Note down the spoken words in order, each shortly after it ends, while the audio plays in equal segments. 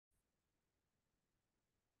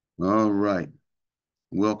All right.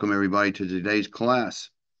 Welcome everybody to today's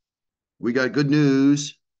class. We got good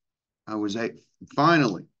news. I was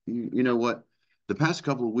finally, you know what? The past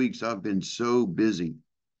couple of weeks, I've been so busy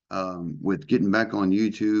with getting back on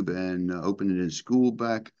YouTube and opening his school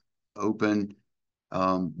back open,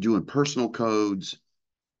 doing personal codes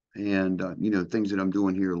and, things that I'm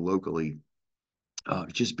doing here locally.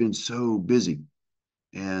 It's just been so busy.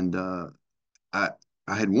 And I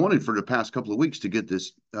I had wanted for the past couple of weeks to get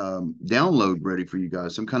this download ready for you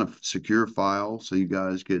guys, some kind of secure file, so you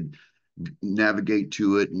guys could navigate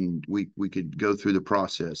to it, and we could go through the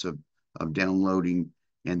process of downloading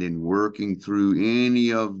and then working through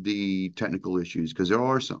any of the technical issues because there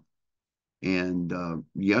are some. And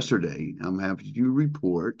yesterday, I'm happy to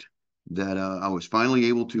report that I was finally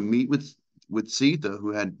able to meet with Sita,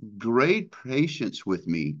 who had great patience with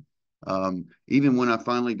me. Even when I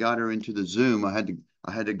finally got her into the Zoom, I had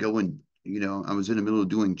to go and I was in the middle of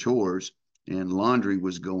doing chores and laundry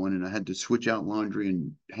was going, and I had to switch out laundry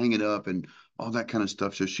and hang it up and all that kind of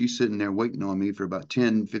stuff. So she's sitting there waiting on me for about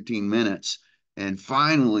 10, 15 minutes, and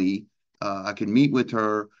finally I could meet with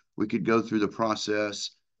her. We could go through the process.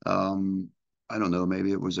 um, I don't know,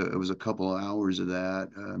 maybe it was a couple of hours of that,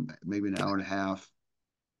 maybe an hour and a half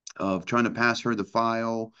of trying to pass her the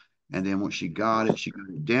file, and then once she got it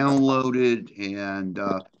downloaded, and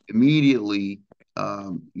immediately,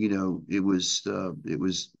 it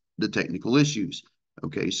was the technical issues.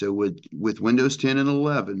 Okay, so with Windows 10 and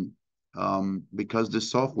 11, because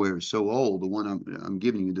this software is so old, the one I'm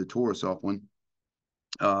giving you, the Torah soft one,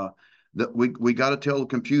 uh, that we got to tell the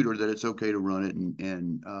computer that it's okay to run it.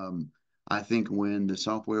 And I think when the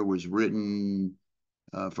software was written,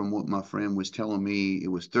 from what my friend was telling me, it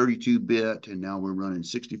was 32-bit, and now we're running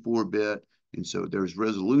 64-bit. And so there's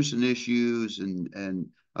resolution issues and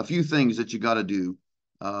a few things that you got to do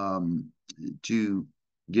um, to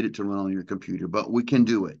get it to run on your computer, but we can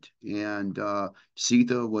do it. And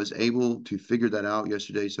Sita was able to figure that out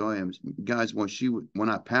yesterday. So I am, guys, when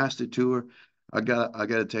I passed it to her, I got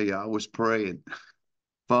to tell you, I was praying,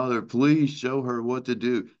 Father, please show her what to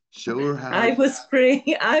do. Show her how I to, was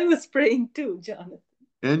praying. I was praying too, Jonathan.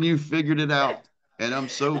 and you figured it out. And I'm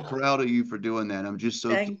so proud of you for doing that. I'm just so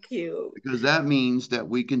thrilled, Thank you. because that means that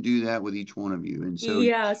we can do that with each one of you. And so,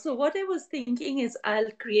 Yeah, so what I was thinking is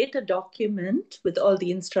I'll create a document with all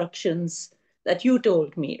the instructions that you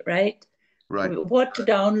told me, right? right. What to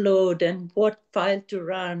download and what file to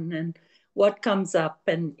run and what comes up.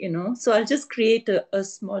 And so I'll just create a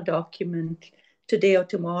small document today or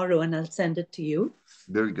tomorrow and I'll send it to you.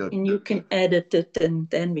 Very good. And you can edit it and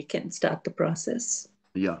then we can start the process.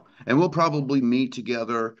 Yeah. And we'll probably meet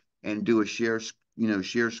together and do a share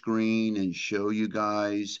screen and show you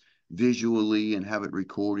guys visually and have it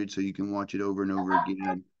recorded so you can watch it over and over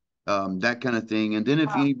again. That kind of thing. And then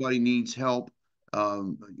if anybody needs help,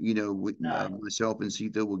 with myself and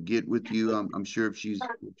Sita will get with you. I'm sure if she's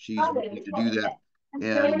willing to do that.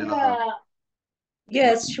 And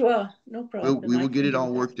Yes, sure. No problem. we I will get can it do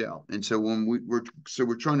all that. worked out. And so when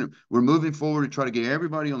we're moving forward to try to get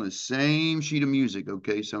everybody on the same sheet of music.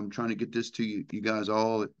 Okay, so I'm trying to get this to you guys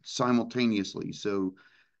all simultaneously. So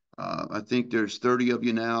I think there's 30 of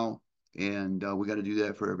you now, and we got to do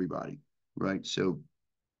that for everybody, right? So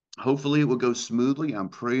hopefully it will go smoothly. I'm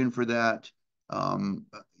praying for that.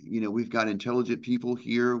 We've got intelligent people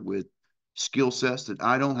here with skill sets that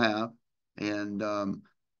I don't have. And,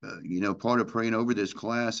 part of praying over this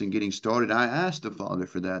class and getting started, I asked the Father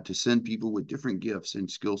for that, to send people with different gifts and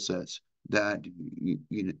skill sets that,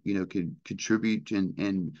 could contribute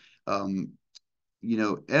and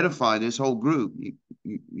edify this whole group.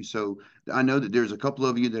 So I know that there's a couple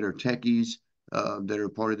of you that are techies that are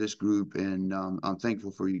part of this group, and I'm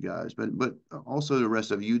thankful for you guys. But also the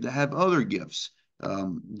rest of you that have other gifts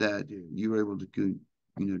that you were able to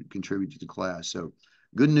contribute to the class. So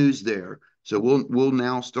good news there. So we'll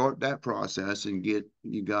now start that process and get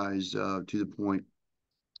you guys to the point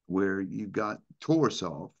where you've got Torah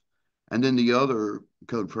solved. And then the other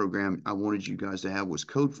code program I wanted you guys to have was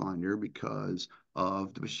Code Finder, because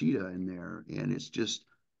of the Bashida in there. And it's just,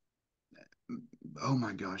 oh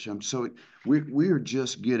my gosh, we're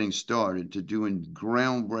just getting started to doing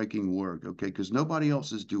groundbreaking work, okay? Because nobody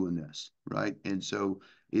else is doing this, right? And so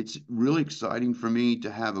it's really exciting for me to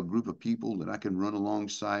have a group of people that I can run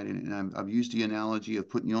alongside. And I've used the analogy of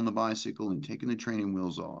putting you on the bicycle and taking the training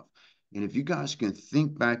wheels off. And if you guys can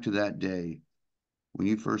think back to that day when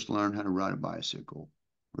you first learned how to ride a bicycle,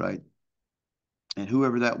 right? And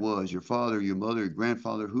whoever that was, your father, your mother, your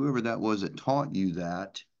grandfather, whoever that was that taught you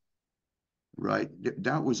that, right?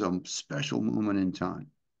 That was a special moment in time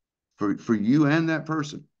for you and that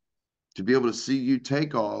person. to be able to see you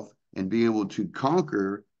take off and be able to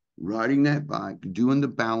conquer riding that bike, doing the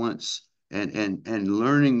balance and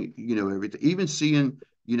learning, everything, even seeing,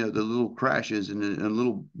 the little crashes and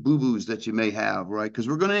little boo-boos that you may have, right? Because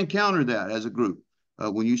we're going to encounter that as a group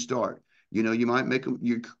when you start. You might make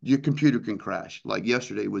your computer can crash, like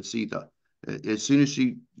yesterday with Sita. As soon as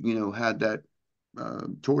she, had that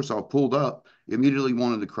torso pulled up, immediately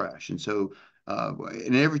wanted to crash. And so,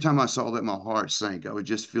 and every time I saw that, my heart sank. I was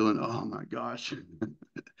just feeling, oh my gosh,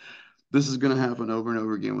 this is going to happen over and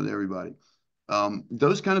over again with everybody.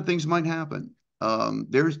 Those kind of things might happen.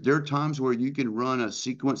 There are times where you can run a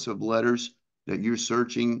sequence of letters that you're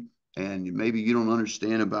searching, and maybe you don't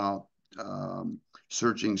understand about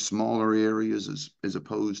searching smaller areas as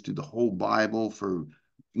opposed to the whole Bible for,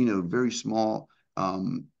 very small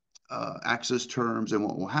access terms. And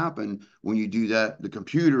what will happen when you do that, the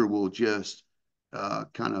computer will just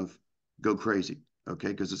kind of go crazy. Okay,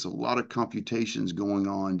 because it's a lot of computations going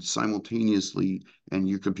on simultaneously, and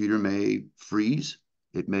your computer may freeze.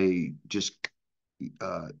 It may just,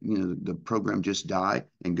 the program just die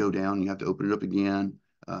and go down. You have to open it up again.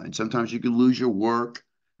 And sometimes you can lose your work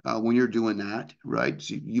when you're doing that, right?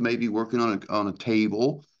 So you may be working on a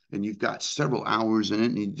table and you've got several hours in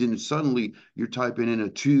it, and then suddenly you're typing in a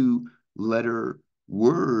 2-letter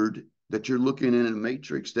word that you're looking in a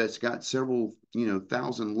matrix that's got several,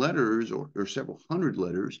 thousand letters or several hundred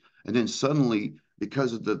letters. And then suddenly,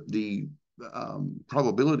 because of the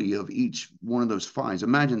probability of each one of those finds,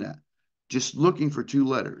 imagine that, just looking for 2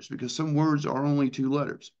 letters, because some words are only 2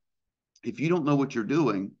 letters. If you don't know what you're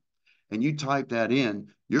doing, and you type that in,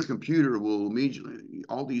 your computer will immediately,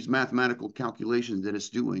 all these mathematical calculations that it's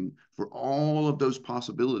doing for all of those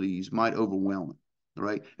possibilities might overwhelm it,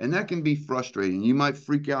 right? And that can be frustrating. You might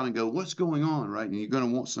freak out and go, what's going on, right? And you're going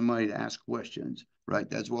to want somebody to ask questions, right?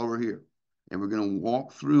 That's why we're here. And we're going to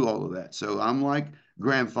walk through all of that. So I'm like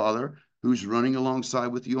grandfather who's running alongside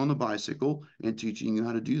with you on the bicycle and teaching you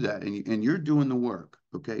how to do that. And you're doing the work,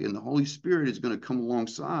 okay? And the Holy Spirit is going to come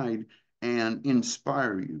alongside and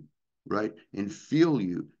inspire you, right? And feel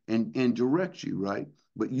you and direct you, right?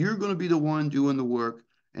 But you're going to be the one doing the work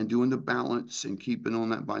and doing the balance and keeping on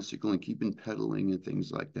that bicycle and keeping pedaling and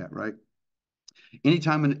things like that, right?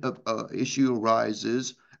 Anytime an issue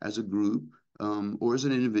arises as a group or as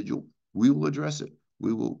an individual, we will address it.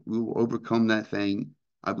 We will overcome that thing.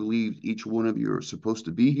 I believe each one of you are supposed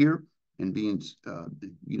to be here and being,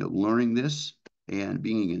 learning this and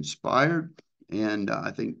being inspired. And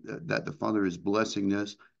I think that the Father is blessing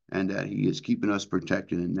this and that He is keeping us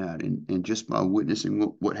protected in that. And just by witnessing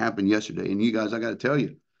what happened yesterday, and you guys, I got to tell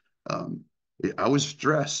you, um, I was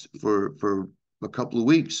stressed for a couple of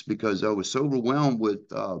weeks because I was so overwhelmed with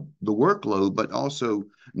the workload, but also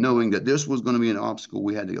knowing that this was going to be an obstacle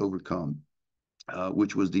we had to overcome,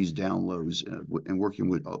 which was these downloads and working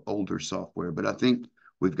with older software. But I think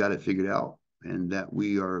we've got it figured out, and that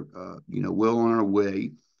we are, well on our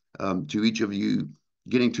way to each of you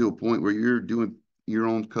getting to a point where you're doing your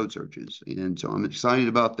own code searches. And so I'm excited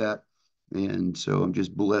about that. And so I'm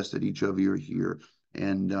just blessed that each of you are here.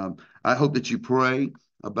 And I hope that you pray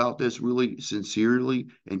about this really sincerely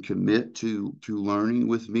and commit to learning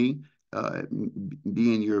with me,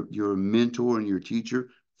 being your mentor and your teacher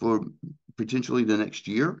for potentially the next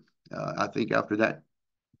year. I think after that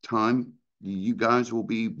time, you guys will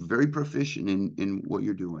be very proficient in what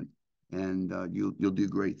you're doing, and you'll do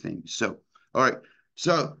great things. So, all right.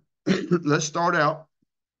 So let's start out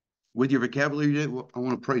with your vocabulary. I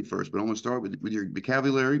want to pray first, but I want to start with your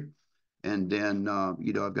vocabulary. And then,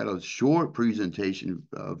 I've got a short presentation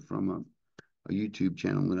from a YouTube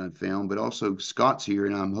channel that I found, but also Scott's here,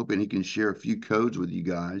 and I'm hoping he can share a few codes with you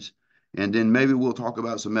guys. And then maybe we'll talk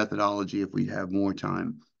about some methodology if we have more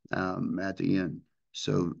time at the end.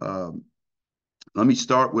 So let me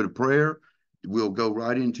start with a prayer. We'll go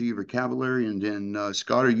right into your vocabulary, and then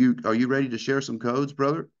Scott, are you ready to share some codes,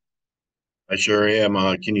 brother? I sure am.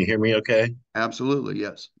 Can you hear me okay? Absolutely,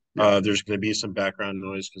 yes. Yeah. There's going to be some background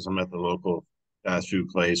noise because I'm at the local fast food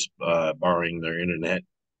place borrowing their internet.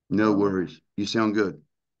 No worries. You sound good.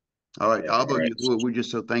 All right, All Abba, right. we're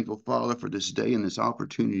just so thankful, Father, for this day and this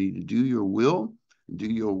opportunity to do your will, do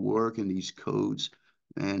your work in these codes.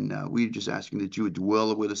 And we're just asking that you would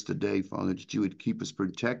dwell with us today, Father, that you would keep us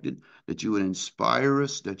protected, that you would inspire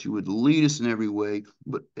us, that you would lead us in every way,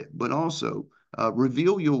 but also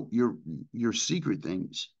reveal your secret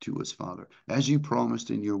things to us, Father, as you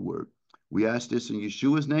promised in your word. We ask this in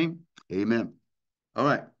Yeshua's name. Amen. All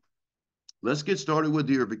right. Let's get started with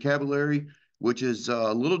your vocabulary, which is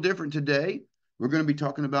a little different today. We're going to be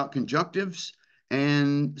talking about conjunctives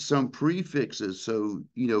and some prefixes. So,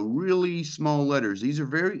 really small letters. These are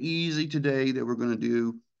very easy today that we're going to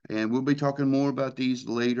do. And we'll be talking more about these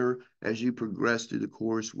later as you progress through the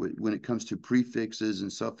course when it comes to prefixes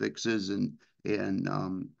and suffixes and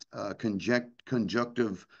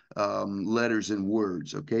conjunctive letters and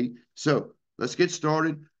words. Okay, so let's get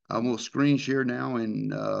started. We'll screen share now,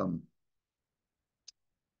 and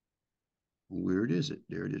where is it?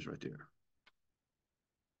 There it is right there.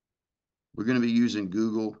 We're going to be using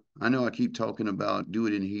Google. I know I keep talking about do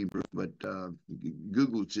it in Hebrew, but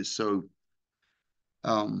Google is just so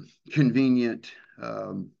convenient.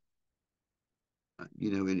 And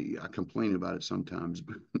I complain about it sometimes,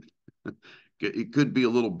 but it could be a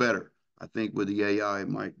little better. I think with the AI,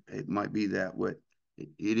 it might be that way.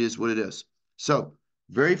 It is what it is. So,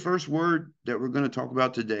 very first word that we're going to talk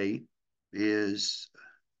about today is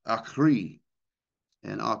akri,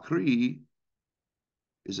 and akri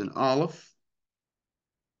is an aleph,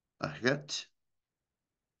 a het,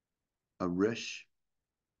 a resh,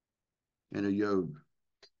 and a yod.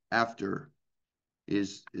 After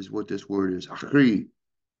is what this word is. Akri.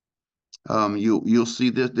 You'll see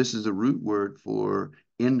that this is a root word for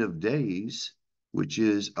end of days, which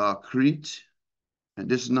is akrit, and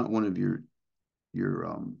this is not one of your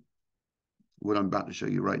what I'm about to show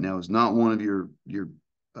you right now is not one of your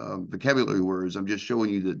vocabulary words. I'm just showing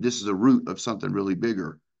you that this is a root of something really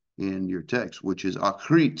bigger in your text, which is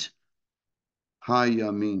akrit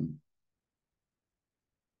hayamin,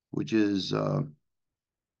 which is the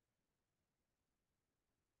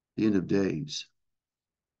end of days.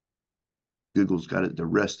 Google's got it the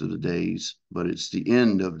rest of the days, but it's the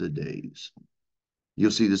end of the days.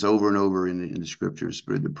 You'll see this over and over in the scriptures,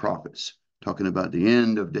 the prophets, talking about the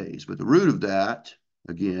end of days. But the root of that,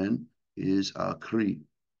 again, is akri,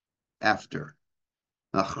 after.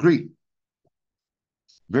 Akri.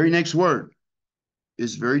 Very next word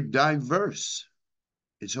is very diverse.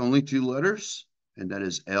 It's only 2 letters, and that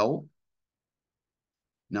is L.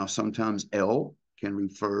 Now, sometimes L can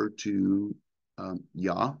refer to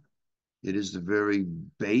Yah. It is the very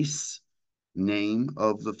base name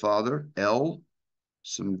of the Father, El.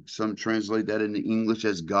 Some translate that into English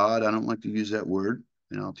as God. I don't like to use that word,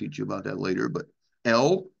 and I'll teach you about that later. But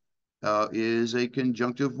El is a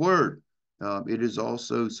conjunctive word. It is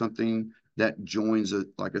also something that joins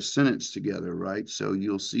like a sentence together, right? So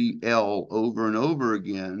you'll see El over and over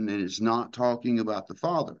again, and it's not talking about the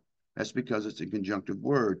Father. That's because it's a conjunctive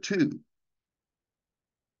word. Two,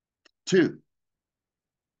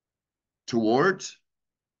 towards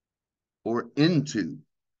or into.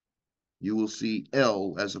 You will see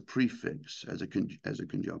L as a prefix, as a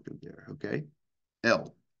conjunctive there, okay?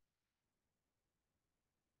 L.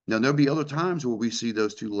 Now, there'll be other times where we see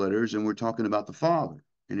those 2 letters and we're talking about the Father.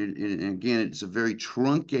 And again, it's a very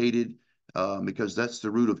truncated, because that's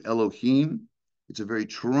the root of Elohim. It's a very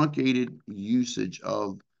truncated usage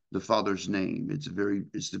of the Father's name. It's a very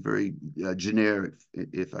generic,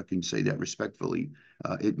 if I can say that respectfully.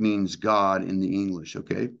 It means God in the English,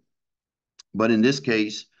 okay? But in this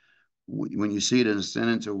case, when you see it in a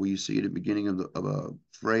sentence or when you see it at the beginning of a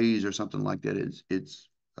phrase or something like that,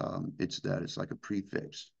 it's like a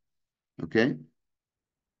prefix. Okay.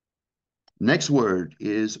 Next word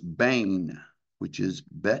is bane, which is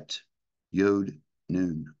bet, yod,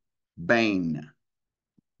 noon. Bane.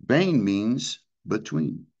 Bane means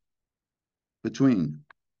between. Between.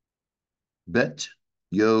 Bet,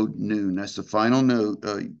 yod, noon. That's the final note,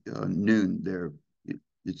 noon there.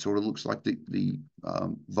 It sort of looks like the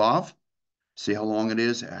vav. See how long it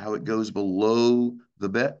is, how it goes below the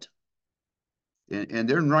bet? And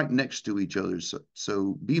they're right next to each other.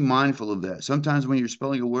 So be mindful of that. Sometimes when you're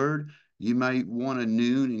spelling a word, you might want a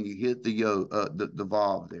noon and you hit the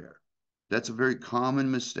vav there. That's a very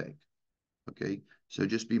common mistake. Okay, so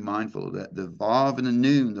just be mindful of that. The vav and the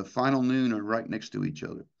noon, the final noon, are right next to each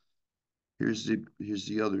other. Here's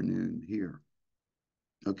the other noon here.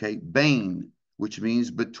 Okay, bane, which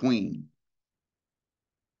means between.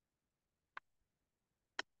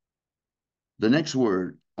 The next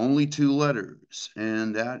word, only 2 letters,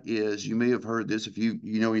 and that is, you may have heard this if you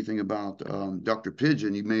know anything about Dr.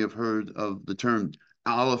 Pigeon, you may have heard of the term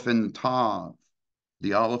aleph and tav,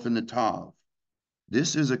 the aleph and the tav.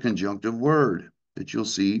 This is a conjunctive word that you'll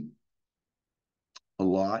see a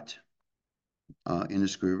lot in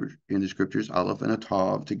the scriptures, aleph and a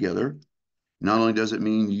tav together. Not only does it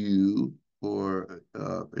mean you, or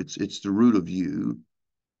it's the root of you,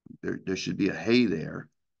 there should be a hey there,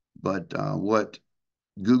 but what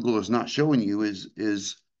Google is not showing you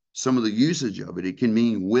is some of the usage of it. It can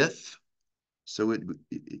mean with. So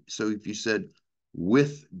if you said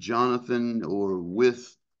with Jonathan or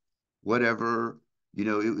with whatever, you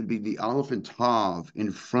know, it would be the aleph and tav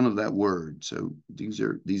in front of that word. So these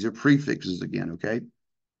are prefixes again, okay?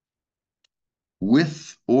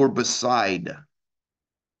 With or beside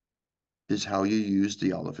is how you use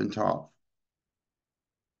the aleph and tav.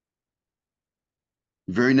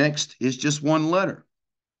 Very next is just one letter.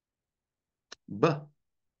 B.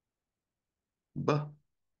 B.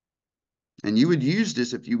 And you would use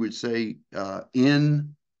this if you would say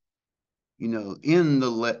in, you know, in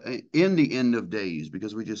the end of days,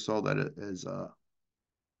 because we just saw that as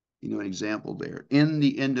you know, an example there. In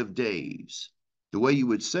the end of days. The way you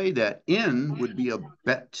would say that, in would be a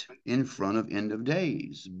bet in front of end of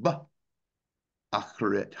days. Ba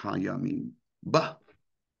acharet hayamim. Ba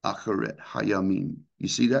acharet hayamim. You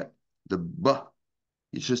see that? The ba,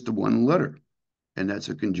 it's just the one letter. And that's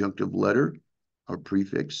a conjunctive letter or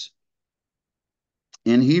prefix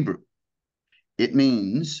in Hebrew. It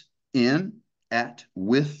means in, at,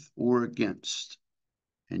 with, or against.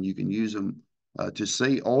 And you can use them to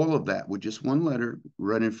say all of that with just one letter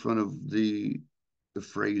right in front of the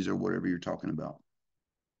phrase or whatever you're talking about.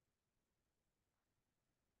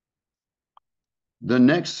 The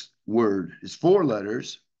next word is 4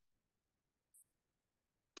 letters,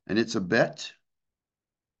 and it's a bet,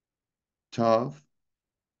 tav,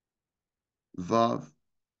 vav,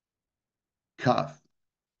 kaf.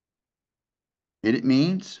 And it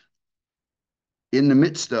means in the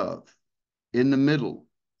midst of, in the middle,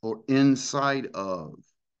 or inside of.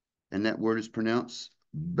 And that word is pronounced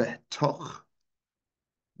betoch,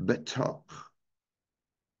 betoch,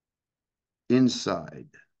 inside.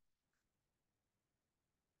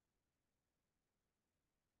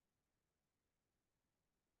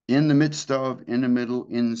 In the midst of, in the middle,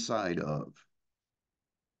 inside of.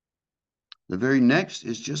 The very next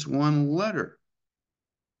is just one letter,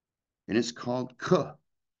 and it's called k.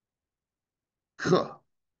 K.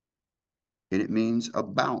 And it means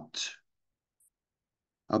about.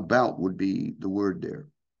 About would be the word there.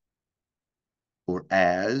 Or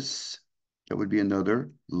as, that would be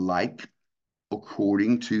another. Like,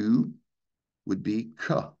 according to, would be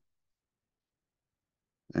k.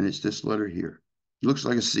 And it's this letter here. It looks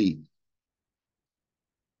like a C.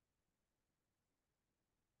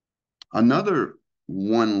 Another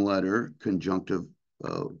one letter conjunctive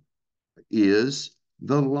is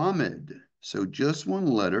the lamed. So just one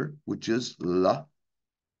letter, which is la.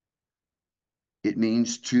 It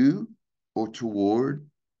means to or toward,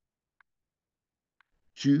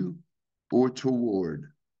 to or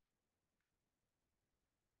toward.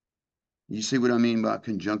 You see what I mean by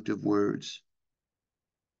conjunctive words?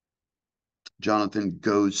 Jonathan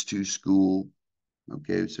goes to school.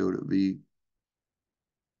 Okay, so it would be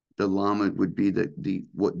the lamed would be the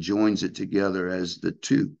what joins it together as the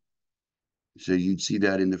to. So you'd see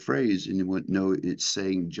that in the phrase, and you would know it's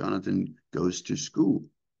saying Jonathan goes to school,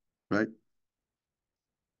 right?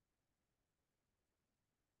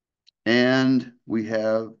 And we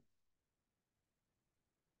have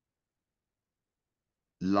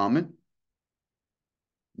lamed,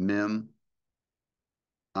 mem,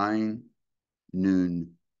 ein,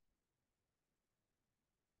 nun.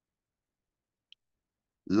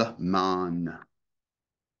 Lahman.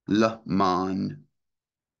 Lahman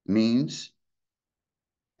means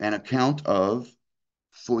an account of,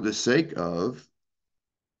 for the sake of,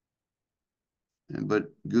 but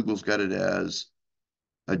Google's got it as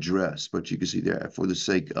address, but you can see there, for the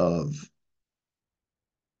sake of.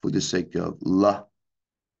 For the sake of.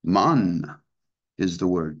 Lahman is the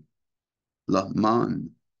word. Lahman.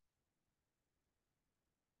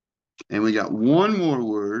 And we got one more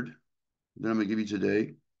word that I'm going to give you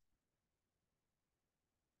today.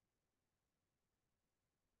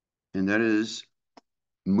 And that is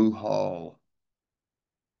muhal.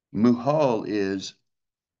 Muhal is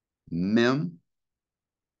mem,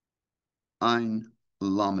 ein,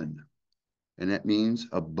 lamed. And that means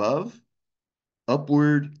above,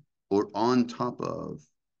 upward, or on top of.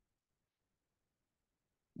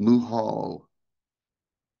 Muhal.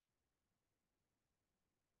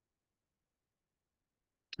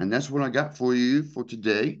 And that's what I got for you for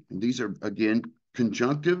today. And these are, again,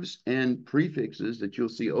 conjunctives and prefixes that you'll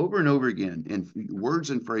see over and over again in words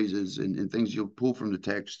and phrases and things you'll pull from the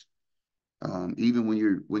text. Even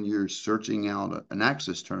when you're searching out an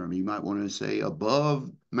axis term, you might want to say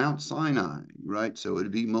above Mount Sinai, right? So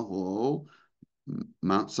it'd be Mahol,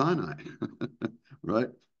 Mount Sinai, right?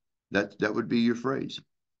 That would be your phrase.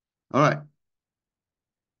 All right.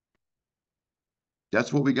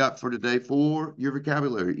 That's what we got for today for your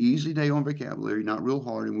vocabulary. Easy day on vocabulary, not real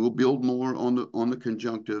hard, and we'll build more on the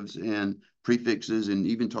conjunctives and prefixes, and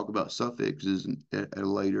even talk about suffixes at a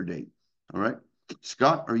later date. All right.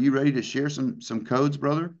 Scott, are you ready to share some codes,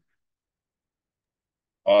 brother?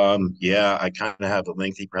 Yeah, I kind of have a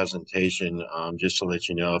lengthy presentation, just to let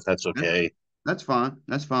you know if that's That, okay. that's fine.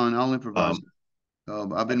 That's fine. I'll improvise.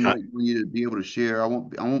 Um, I've I been kind waiting for you to be able to share. I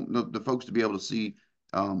want the folks to be able to see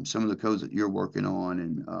some of the codes that you're working on,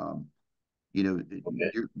 and you know,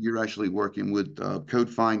 okay, you're actually working with Code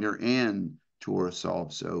Finder and Torah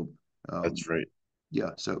Solve. So um, that's right.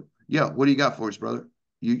 yeah. So yeah, what do you got for us, brother?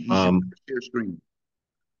 You should Um, share screen.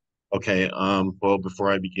 okay. Well,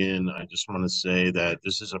 before I begin, I just want to say that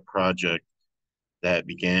this is a project that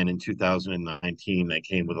began in 2019 that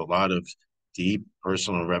came with a lot of deep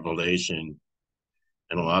personal revelation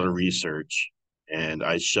and a lot of research, and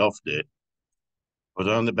I shelved it, put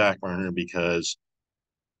it on the back burner because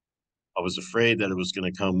I was afraid that it was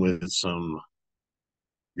going to come with some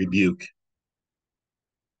rebuke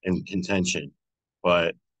and contention.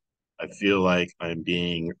 But I feel like I'm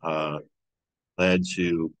being led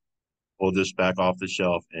to pull this back off the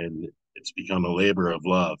shelf, and it's become a labor of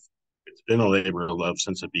love. It's been a labor of love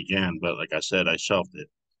since it began, but like I said, I shelved it.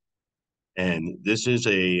 And this is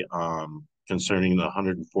a concerning the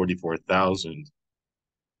 144,000,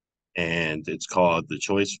 and it's called the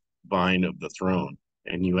choice vine of the throne.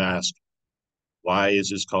 And you ask, why is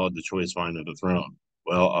this called the choice vine of the throne?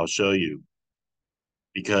 Well, I'll show you.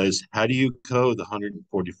 Because how do you code the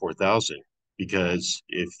 144,000? Because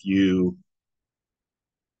if you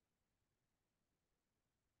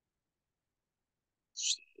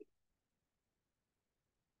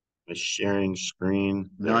a sharing screen,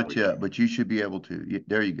 there Not we go. yet, but you should be able to.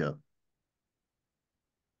 There you go.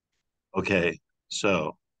 Okay,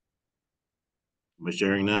 so am I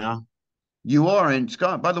sharing now? You are, and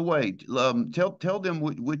Scott, by the way, tell them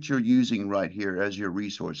what you're using right here as your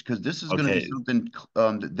resource, because this is going to be Okay, something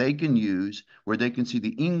that they can use where they can see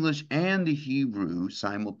the English and the Hebrew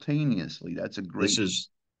simultaneously. That's a this great is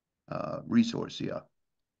resource. Yeah,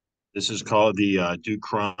 this is called the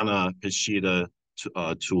Dukrana Peshitta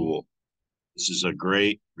tool. This is a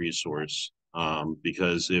great resource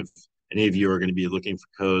because if any of you are going to be looking for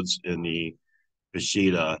codes in the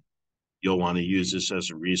Peshitta, you'll want to use this as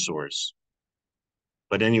a resource.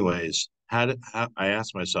 But anyways, I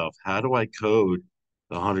asked myself, how do I code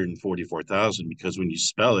the 144,000? Because when you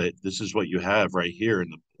spell it, this is what you have right here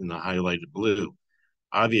in the highlighted blue.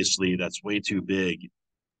 Obviously, that's way too big.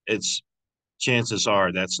 It's chances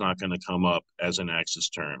are that's not going to come up as an access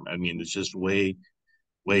term. I mean, it's just way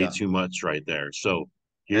yeah. too much right there. So And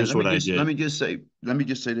here's what I let did. me just say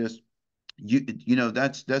this.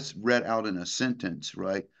 That's read out in a sentence,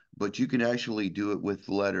 right? But you can actually do it with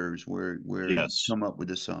letters where you Yes. come up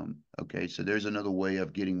with a sum. Okay, so there's another way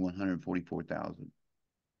of getting 144,000.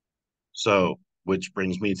 So which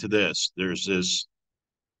brings me to this. There's this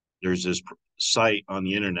site on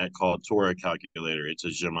the internet called Torah Calculator. It's a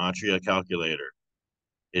gematria calculator.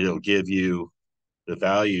 It'll give you the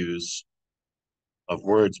values of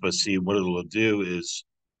words, but see what it'll do is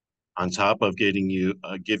on top of giving you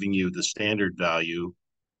the standard value,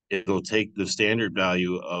 it'll take the standard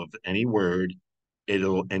value of any word,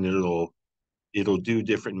 it'll do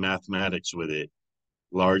different mathematics with it.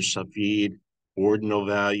 Large subfeed, ordinal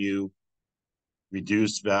value,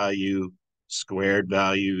 reduced value, squared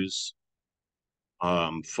values,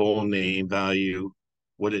 full name value.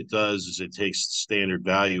 What it does is it takes the standard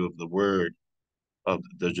value of the word, of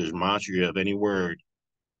the gematria of any word,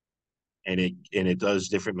 and it does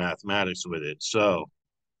different mathematics with it. So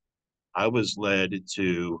I was led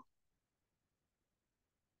to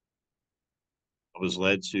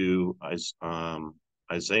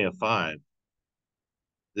Isaiah 5.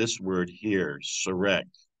 This word here, Sarek,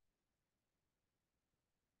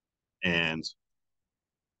 and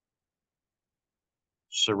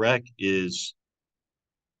Sarek is.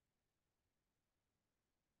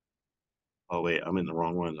 Oh wait, I'm in the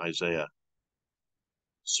wrong one. Isaiah.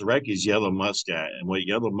 Sarek is yellow muscat, and what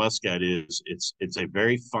yellow muscat is, it's a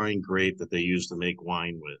very fine grape that they use to make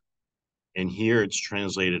wine with. And here it's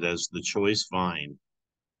translated as the choice vine.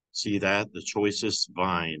 See that? The choicest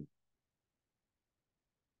vine.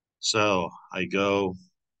 So I go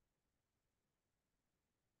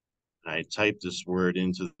and I type this word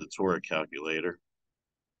into the Torah calculator.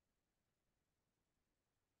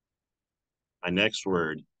 My next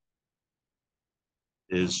word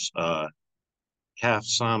is kaf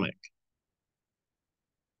samic.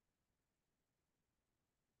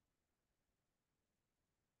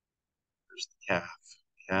 There's the calf.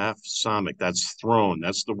 Kaf samic. That's throne.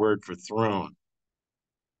 That's the word for throne.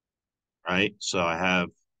 Right? So I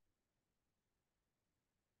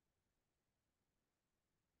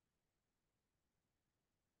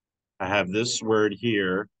have this word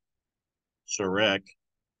here, Sorek,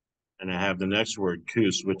 and I have the next word,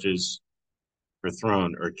 kus, which is for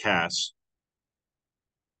throne or kas.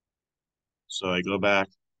 So I go back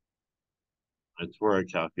my Torah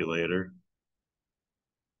calculator.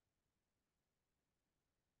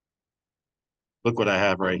 Look what I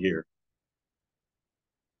have right here.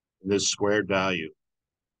 This squared value.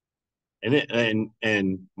 And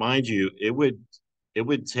mind you, it would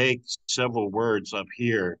take several words up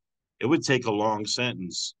here. It would take a long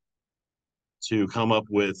sentence to come up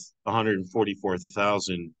with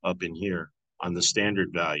 144,000 up in here on the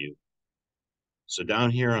standard value. So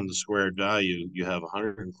down here on the squared value, you have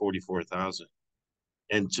 144,000.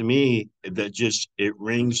 And to me, that just, it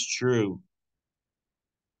rings true.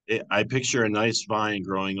 I picture a nice vine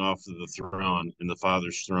growing off of the throne in the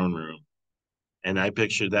Father's throne room. And I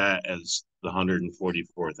picture that as the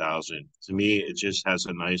 144,000. To me, it just has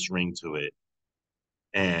a nice ring to it.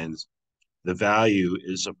 And the value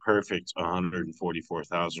is a perfect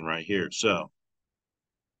 144,000 right here. So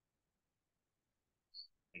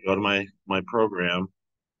I go to my program,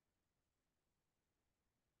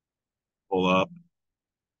 pull up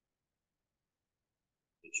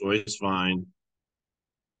the choice vine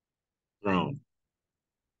throne.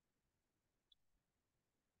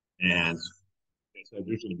 And like I said,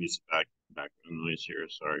 there's going to be some background noise here.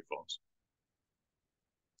 Sorry, folks.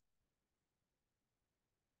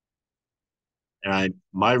 And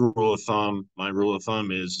my rule of thumb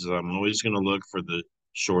is I'm always going to look for the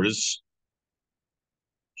shortest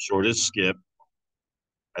skip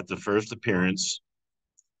at the first appearance,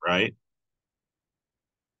 right?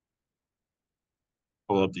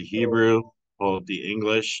 Pull up the Hebrew, pull up the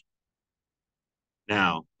English.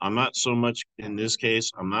 Now, I'm not so much, in this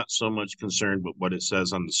case, I'm not so much concerned with what it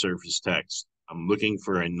says on the surface text. I'm looking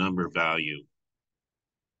for a number value.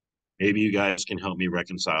 Maybe you guys can help me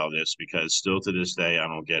reconcile this, because still to this day, I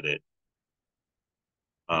don't get it.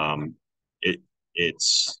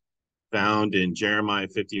 It's found in Jeremiah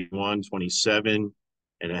 51:27,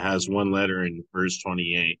 and it has one letter in verse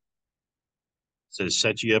 28. It says,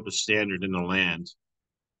 set you up a standard in the land,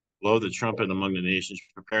 blow the trumpet among the nations,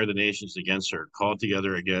 prepare the nations against her, call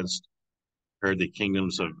together against her the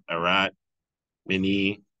kingdoms of Arat,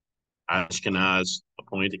 Mini, Ashkenaz,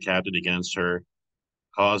 appoint a captain against her,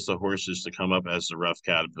 cause the horses to come up as the rough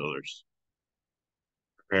caterpillars.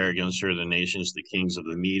 Prepare against her the nations, the kings of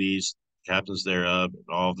the Medes, captains thereof, and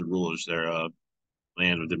all the rulers thereof,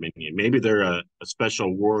 land of dominion. Maybe they're a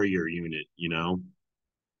special warrior unit, you know?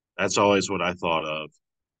 That's always what I thought of.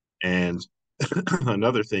 And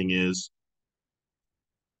another thing is,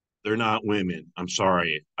 they're not women. I'm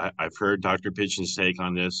sorry. I've heard Dr. Pitchen's take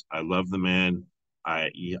on this. I love the man.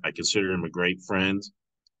 I consider him a great friend.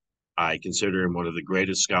 I consider him one of the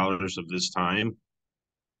greatest scholars of this time.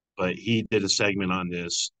 But he did a segment on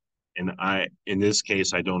this, and in this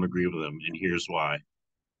case, I don't agree with him, and here's why.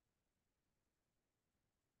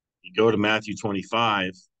 You go to Matthew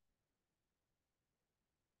 25,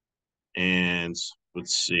 and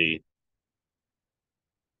let's see.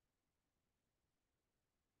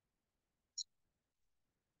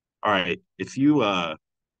 All right, if you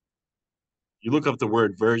look up the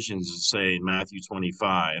word virgins and say in Matthew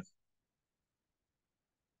 25,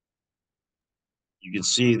 you can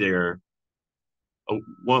see there a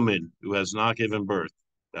woman who has not given birth.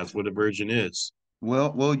 That's what a virgin is.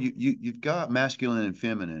 Well, you've got masculine and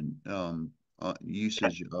feminine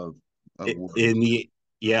usage of words. In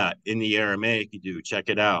the Aramaic, you do. Check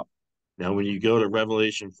it out. Now, when you go to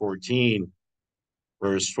Revelation 14,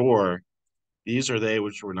 verse 4, these are they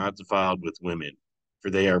which were not defiled with women,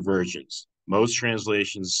 for they are virgins. Most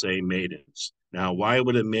translations say maidens. Now, why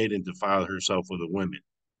would a maiden defile herself with a woman?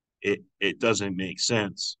 It doesn't make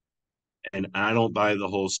sense. And I don't buy the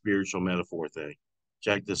whole spiritual metaphor thing.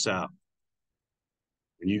 Check this out.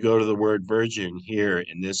 When you go to the word virgin here,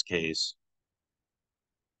 in this case,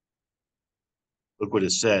 look what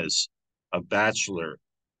it says. A bachelor,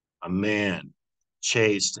 a man,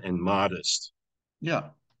 chaste and modest. Yeah.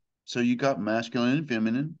 So you got masculine and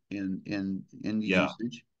feminine in the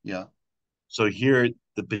usage. Yeah. So here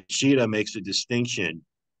the Peshitta makes a distinction,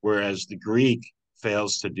 whereas the Greek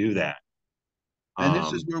fails to do that. And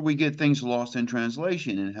this is where we get things lost in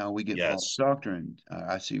translation and how we get false Yes. doctrine.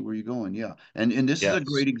 I see where you're going. Yeah. And this is a Yes.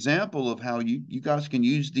 great example of how you guys can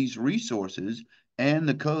use these resources and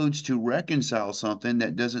the codes to reconcile something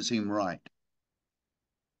that doesn't seem right.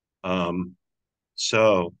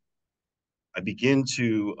 So I begin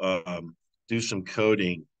to do some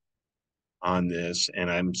coding on this,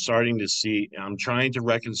 and I'm starting to see, I'm trying to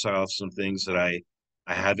reconcile some things that I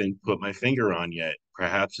haven't put my finger on yet.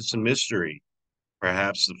 Perhaps it's a mystery.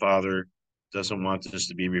 Perhaps the Father doesn't want this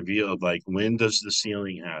to be revealed. Like, when does the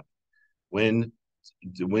sealing happen? When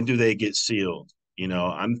when do they get sealed? You know,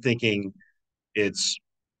 I'm thinking it's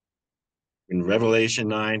when Revelation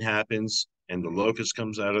 9 happens and the locust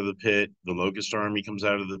comes out of the pit, the locust army comes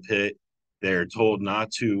out of the pit. They're told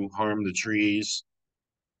not to harm the trees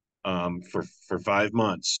for 5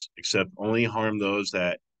 months, except only harm those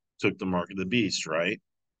that took the mark of the beast, right?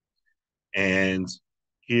 And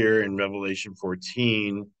here in Revelation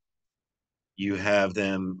 14, you have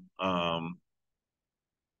them,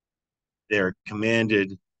 they're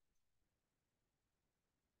commanded,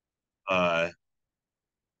 uh,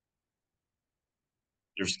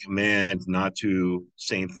 there's a command not to,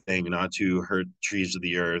 same thing, not to hurt trees of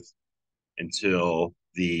the earth until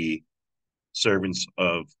the servants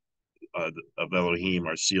of Elohim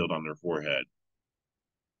are sealed on their forehead.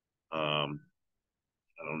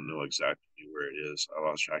 I don't know exactly where it is. I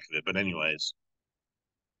lost track of it. But anyways,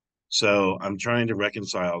 so I'm trying to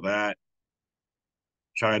reconcile that,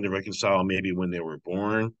 trying to reconcile maybe when they were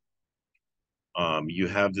born. You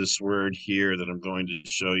have this word here that I'm going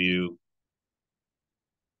to show you.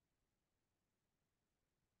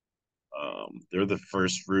 They're the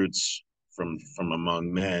first fruits from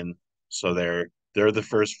among men. So they're the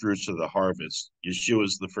first fruits of the harvest. Yeshua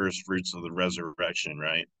is the first fruits of the resurrection,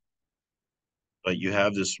 right? But you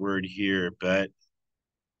have this word here, bet,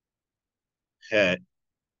 het,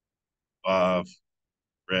 vav,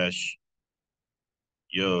 resh,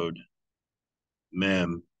 yod,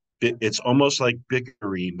 mem. It's almost like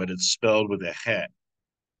bikurim, but it's spelled with a het.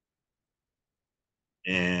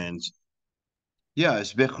 And Yeah,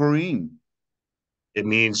 it's Bechorim. it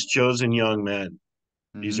means chosen young men.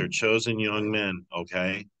 These are Mm-hmm. chosen young men,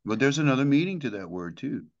 okay? But there's another meaning to that word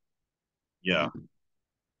too. Yeah.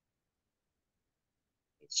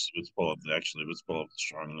 Let's pull up let's pull up the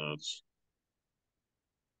strong notes.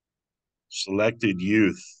 Selected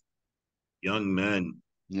youth, young men.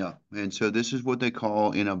 Yeah, and so this is what they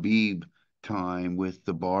call in Abib time with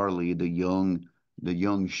the barley, the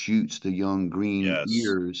young shoots, the young green Yes.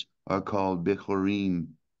 ears are called Bechorim.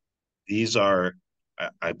 These are,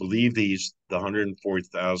 I believe the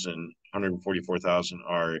 144,000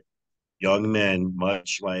 are young men,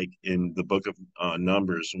 much like in the book of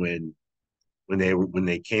Numbers, when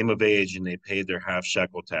they came of age and they paid their half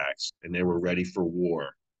shekel tax and they were ready for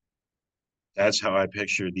war. That's how I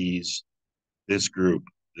picture this group,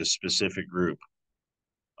 this specific group.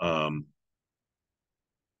 Um,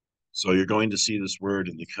 so you're going to see this word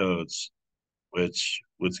in the codes, which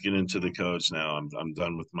let's get into the codes now. I'm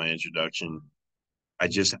done with my introduction.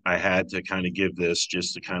 I had to kind of give this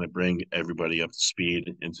just to kind of bring everybody up to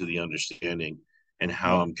speed into the understanding and No,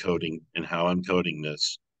 how I'm coding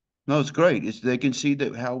this. no, it's great. It's they can see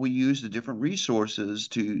that how we use the different resources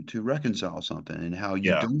to reconcile something, and how you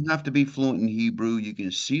Yeah, don't have to be fluent in Hebrew. You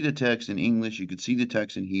can see the text in English. You can see the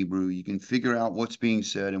text in Hebrew. You can figure out what's being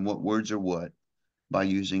said and what words are what by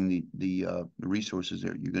using the resources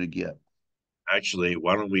that you're going to get. actually,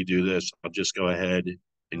 why don't we do this? I'll just go ahead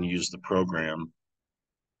and use the program.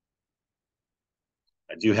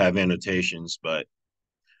 I do have annotations, but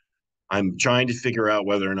I'm trying to figure out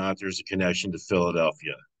whether or not there's a connection to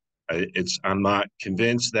Philadelphia. I'm not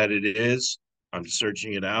convinced that it is. I'm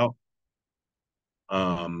searching it out.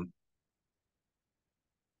 Um,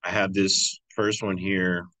 I have this first one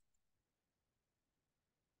here.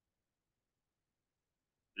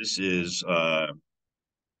 This is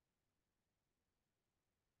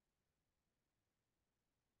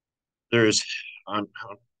there's I'm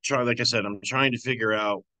trying, like I said, I'm trying to figure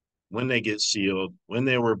out when they get sealed, when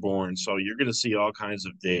they were born. So you're going to see all kinds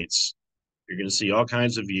of dates. You're going to see all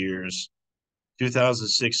kinds of years.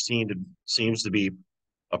 2016 seems to be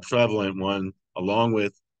a prevalent one, along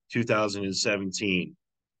with 2017.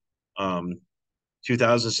 Um,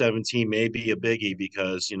 2017 may be a biggie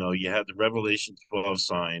because you have the Revelation 12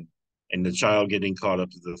 sign and the child getting caught up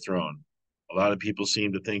to the throne. A lot of people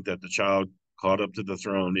seem to think that the child caught up to the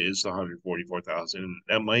throne is the 144,000.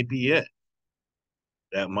 That might be it.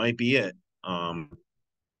 That might be it. Um,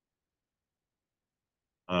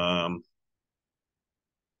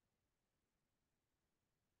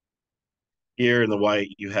 Here in the white,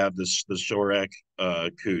 you have the Shorek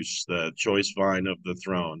Kus, the choice vine of the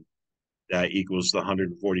throne. That equals the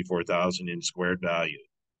 144,000 in squared value.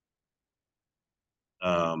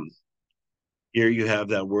 Um, Here you have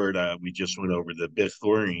that word we just went over, the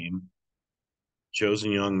Bethurim,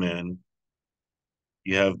 chosen young men.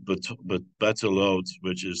 You have Betulot,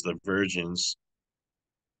 which is the virgins.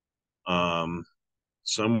 Um,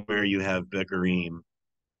 Somewhere you have Bekarim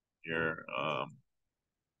here,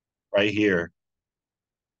 right here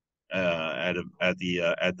at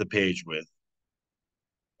the page width.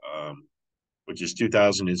 which is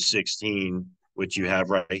 2016, which you have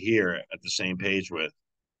right here at the same page with.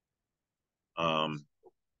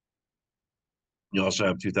 You also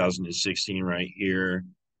have 2016 right here.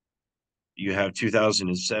 You have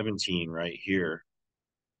 2017 right here.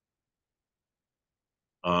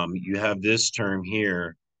 You have this term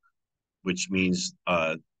here, which means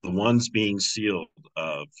the ones being sealed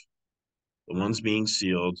of the ones being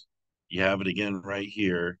sealed. You have it again right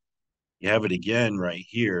here. You have it again right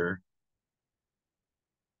here.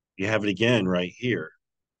 You have it again right here.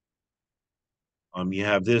 You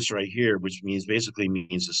have this right here, which means basically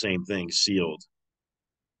means the same thing, sealed.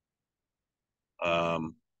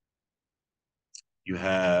 You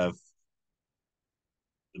have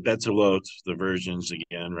the Betzalot, the versions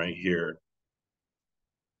again right here.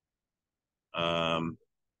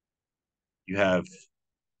 You have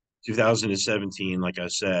 2017, like I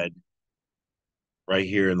said, right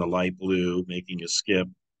here in the light blue, making a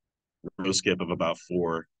row skip of about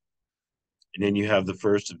 4. And then you have the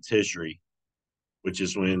first of Tishri, which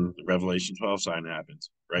is when the Revelation 12 sign happens,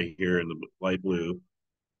 right here in the light blue.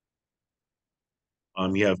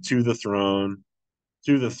 You have to the throne at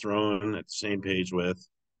the same page with,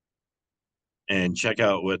 and check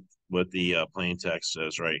out what the plain text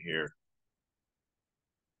says right here.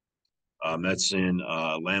 That's in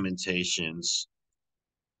Lamentations,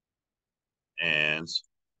 and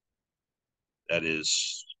that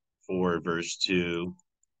is 4 verse 2,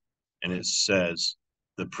 and it says,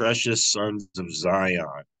 "The precious sons of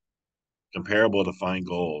Zion, comparable to fine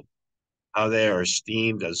gold, how they are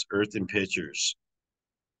esteemed as earthen pitchers,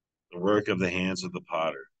 the work of the hands of the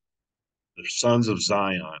potter." The sons of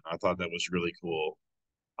Zion. I thought that was really cool.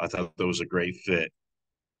 I thought that was a great fit.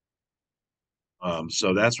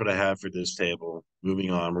 So that's what I have for this table. Moving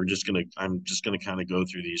on, I'm just gonna kind of go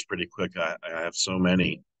through these pretty quick. I have so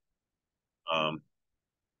many.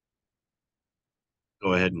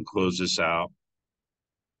 Go ahead and close this out.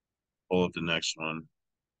 Pull up the next one.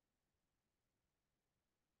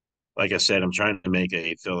 Like I said, I'm trying to make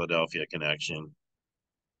a Philadelphia connection.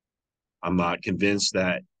 I'm not convinced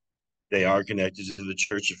that they are connected to the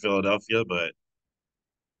Church of Philadelphia, but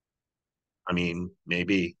I mean,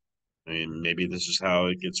 maybe. I mean, maybe this is how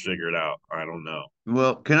it gets figured out. I don't know.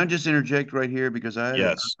 Well, can I just interject right here because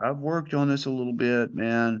Yes. I've worked on this a little bit,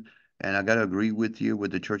 man, and I got to agree with you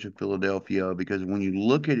with the Church of Philadelphia because when you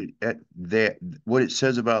look at it at that what it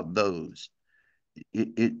says about those,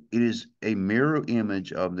 it is a mirror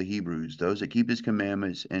image of the Hebrews, those that keep his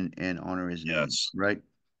commandments and honor his name, Yes. right?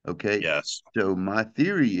 Okay. Yes. So my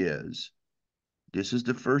theory is this is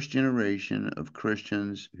the first generation of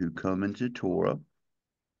Christians who come into Torah.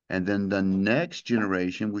 And then the next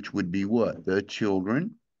generation, which would be what? The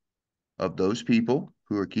children of those people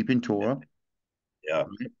who are keeping Torah. Yeah.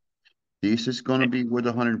 Right? This is going to be where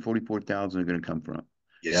the 144,000 are going to come from. So,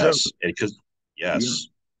 Yes. Because yeah. yes.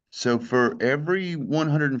 So for every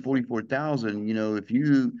 144,000, if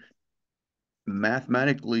you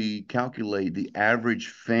mathematically calculate the average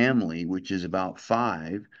family, which is about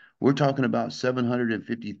 5, we're talking about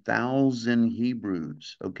 750,000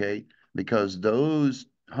 Hebrews, okay? Because those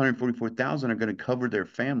 144,000 are going to cover their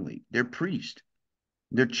family, their priest,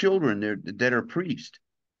 their children that are priests,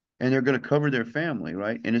 and they're going to cover their family,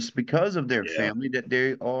 right? And it's because of their Yeah. family that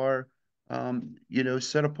they are,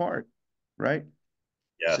 set apart, right?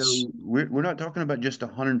 Yes. So we're not talking about just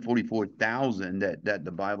 144,000 that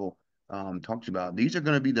the Bible talks about. These are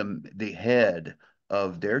going to be the head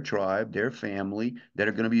of their tribe, their family, that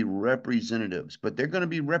are going to be representatives, but they're going to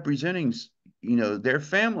be representing, their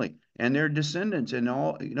family and their descendants and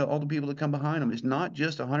all the people that come behind them. It's not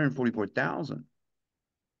just 144,000.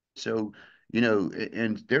 So,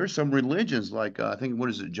 and there are some religions like I think what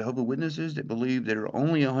is it, Jehovah Witnesses that believe there are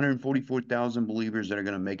only 144,000 believers that are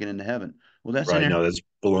going to make it into heaven. Well, that's Right. in No, that's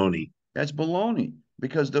baloney. that's baloney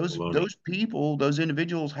because those Baloney. those people, those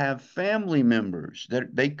individuals have family members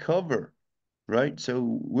that they cover, right?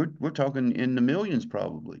 So we're talking in the millions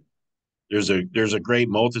probably. There's a great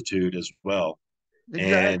multitude as well. And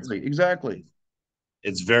Exactly, exactly.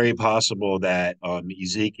 it's very possible that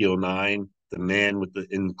Ezekiel 9, the man with the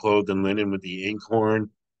in clothed in linen with the inkhorn,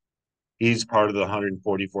 he's part of the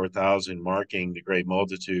 144,000 marking the great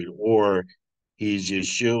multitude, or he's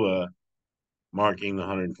Yeshua marking the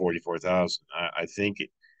 144,000. I think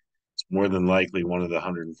it's more than likely one of the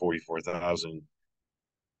 144,000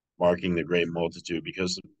 marking the great multitude,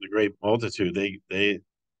 because the great multitude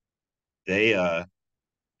they uh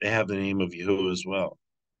they have the name of Yahuwah as well.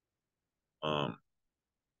 Um,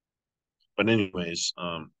 but anyways,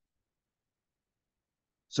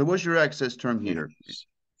 So what's your access term here?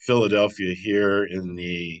 Philadelphia here in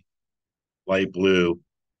the light blue.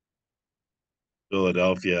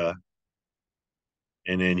 Philadelphia.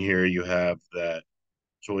 And then here you have that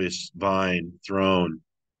choice vine throne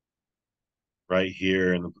right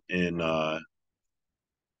here in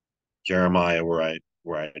Jeremiah, where I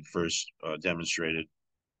had first demonstrated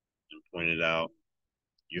and pointed out.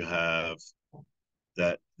 You have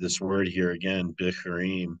that this word here again,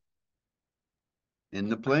 bicharim, In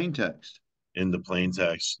the plain text. in the plain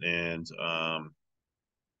text, and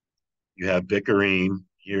you have bicharim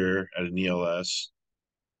here at an ELS.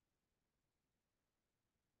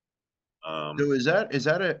 So is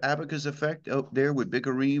that an abacus effect up there with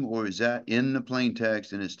Bikarim, or is that in the plain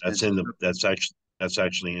text and That's in the that's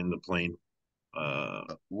actually in the plain.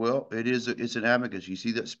 well, it's an abacus. You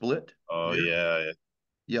see that split Oh there? yeah,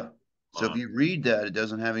 Yeah. So if um, you read that, it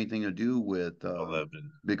doesn't have anything to do with 11.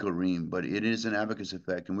 Bikurim, but it is an abacus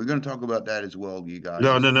effect, and we're going to talk about that as well, you guys.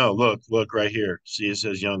 No, no, no. Look right here. See, it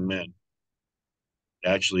says young men. It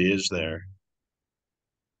actually is there.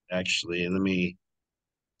 Actually, let me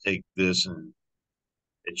take this and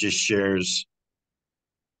it just shares.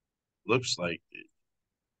 Looks like it.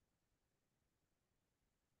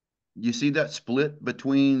 You see that split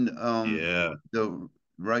between Yeah. the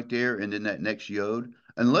right there and then that next yod?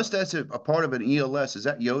 Unless that's a part of an ELS, is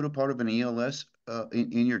that yod a part of an ELS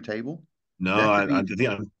in your table? No, That could be.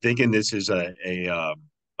 I'm thinking this is a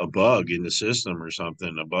bug in the system or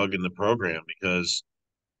something, a bug in the program because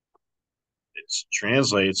it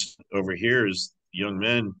translates over here as young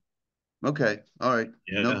men. Okay. All right.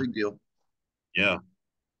 No Yeah, big deal. yeah.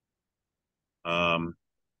 Um.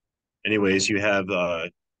 Anyways, you have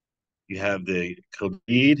the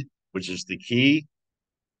code, which is the key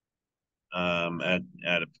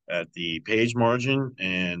at the page margin,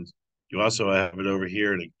 and you also have it over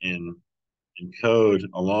here in code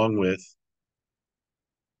along with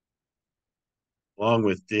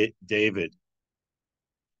David.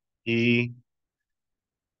 He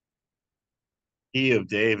he of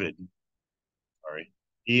David. Sorry,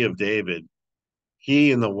 he of David.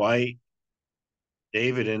 He in the white,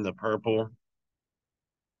 David in the purple.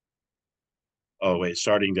 Oh wait,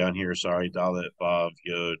 starting down here. Sorry, Dalit Vav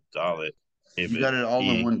Yod Dalit You David. got it all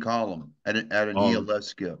in He one column at an on. ELS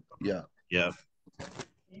skip. Yeah. Yeah.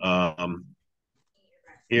 Um.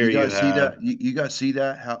 Here You you guys see have. that? You guys see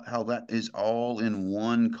that? How that is all in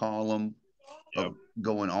one column Yep. of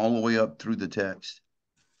going all the way up through the text.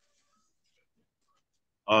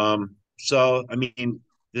 So I mean,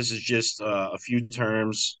 this is just a few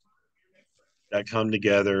terms that come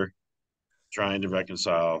together trying to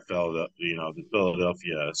reconcile the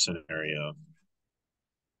Philadelphia scenario.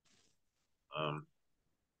 Um,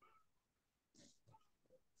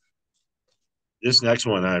 this next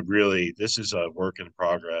one, this is a work in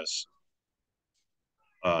progress.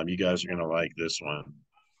 You guys are gonna like this one.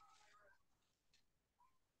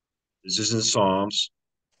 This is in Psalms.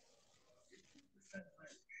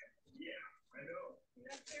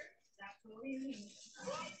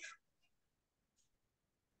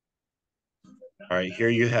 All right, here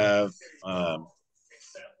you have uh,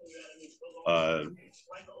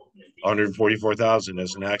 144,000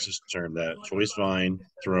 as an access term, that choice vine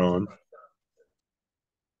throne.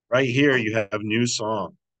 Right here, you have new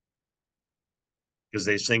song because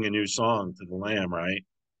they sing a new song to the Lamb, right?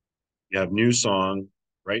 You have new song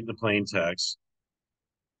right in the plain text.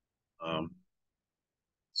 Let's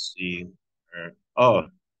see. Oh,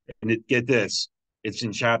 and get this. It's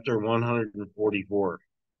in chapter 144.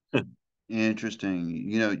 Interesting.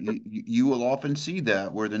 You know, you will often see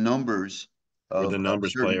that where the numbers Where the of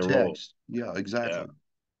numbers play certain a role. text. Yeah, Yeah. exactly.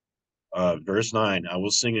 Verse 9, I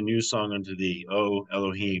will sing a new song unto thee, O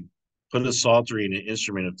Elohim. Put a psaltery and an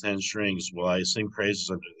instrument of 10 strings while I sing praises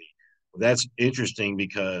unto thee. Well, that's interesting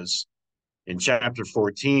because in chapter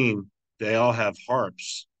 14, they all have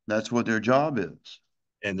harps That's what their job is.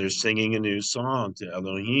 and they're singing a new song to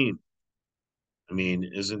Elohim. I mean,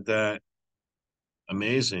 isn't that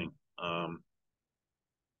amazing?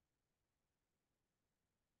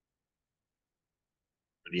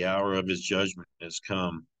 The hour of his judgment has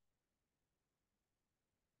come.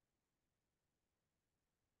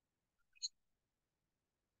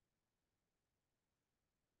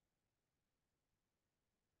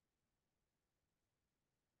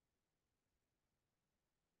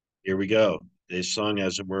 Here we go. They sung,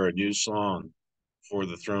 as it were, a new song for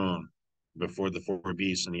the throne, before the four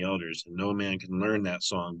beasts and the elders. And no man can learn that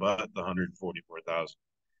song but the 144,000,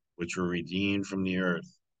 which were redeemed from the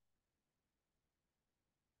earth.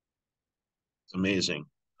 It's amazing.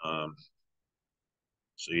 Um,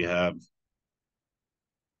 so you have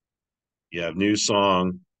new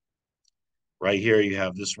song. Right here, you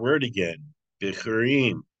have this word again,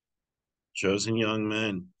 Bichurim, chosen young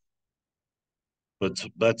men. but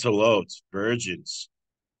betalot, virgins,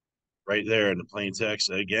 right there in the plain text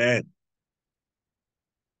again.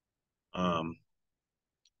 Up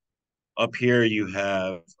here you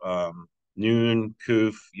have Nun,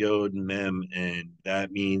 Kuf, Yod, Mem, and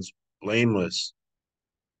that means blameless.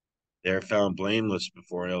 They're found blameless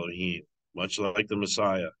before Elohim, much like the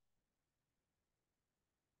Messiah.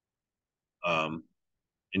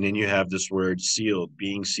 And then you have this word sealed,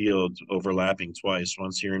 being sealed, overlapping twice,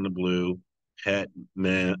 once here in the blue, het,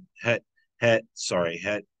 mem, het,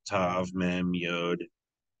 tav, mem, yod,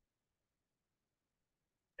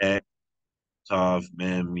 het, tav,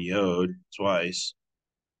 mem, yod, twice,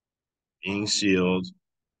 being sealed.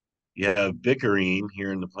 You have bikarim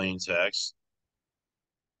here in the plain text.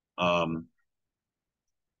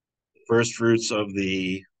 First fruits of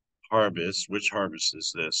the harvest. Which harvest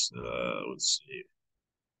is this? Let's see.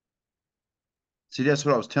 See, that's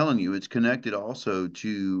what I was telling you. It's connected also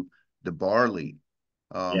to the barley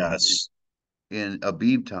Yes. in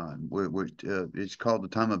Abib time, where it's called the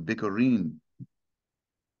time of Bikurim.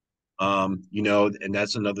 And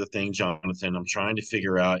that's another thing, Jonathan. I'm trying to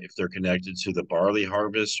figure out if they're connected to the barley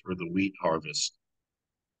harvest or the wheat harvest.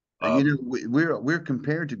 We're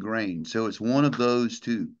compared to grain, so it's one of those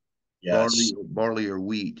two, Yes. barley or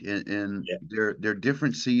wheat, and Yeah. they're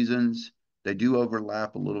different seasons. They do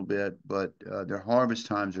overlap a little bit, but their harvest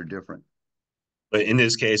times are different. But in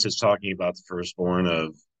this case, it's talking about the firstborn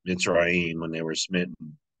of Mitzrayim when they were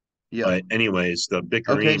smitten. Yeah. But anyways, the Okay,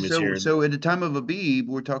 Bikurim is so here. so at the time of Abib,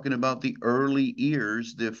 we're talking about the early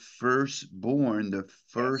ears, the firstborn, the Yes.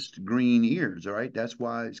 first green ears. All right, that's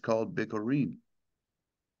why it's called Bikurim.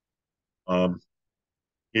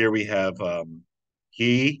 Here we have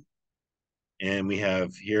he, and we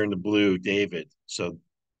have here in the blue David. So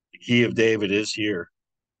the key of David is here,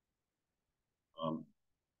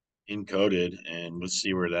 encoded, and let's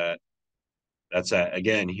see where that's at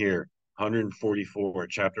again here. 144,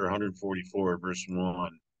 chapter 144, verse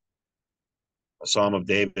 1. A psalm of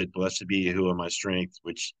David, blessed be Yahuwah my strength,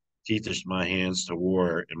 which teacheth my hands to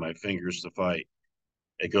war and my fingers to fight.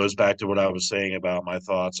 It goes back to what I was saying about my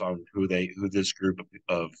thoughts on who this group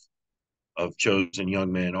of chosen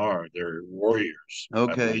young men are. They're warriors, I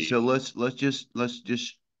Okay, believe. so let's just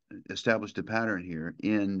establish the pattern here.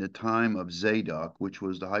 In the time of Zadok, which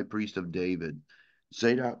was the high priest of David,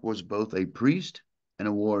 Zadok was both a priest and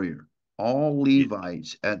a warrior. All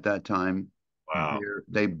Levites at that time, Wow.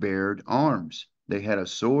 they bared arms. They had a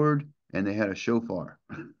sword and they had a shofar.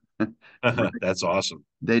 Right? That's awesome.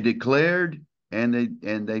 They declared and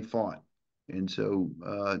they fought, and so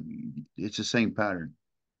it's the same pattern.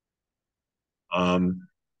 Um,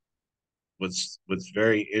 what's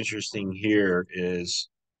very interesting here is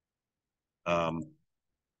at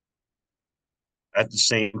the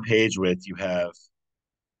same page width you have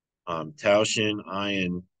Taushin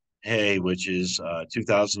Iron Hay, which is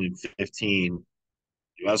 2015.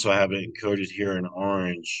 You also have it encoded here in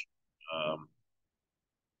orange.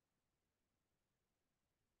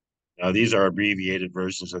 Now these are abbreviated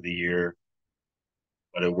versions of the year,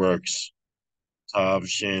 but it works. Tav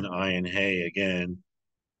Shin Ayin Hay again,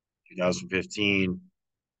 2015.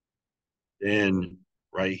 Then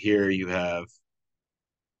right here you have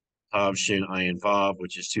Tav Shin Ayin Vav,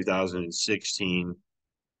 which is 2016.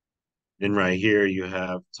 Then right here you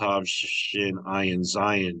have Tav Shin Ayin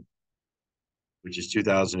Zion, which is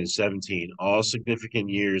 2017. All significant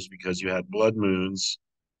years because you had blood moons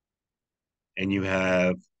and you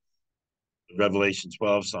have the Revelation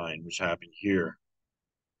 12 sign, which happened here.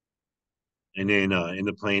 And then in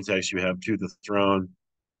the plain text, you have to the throne,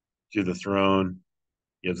 to the throne.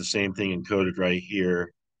 You have the same thing encoded right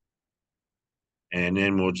here. And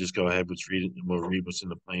then we'll just go ahead, we'll read what's in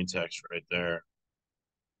the plain text right there.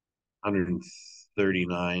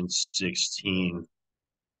 139:16.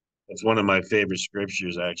 It's one of my favorite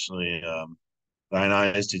scriptures, actually. Thine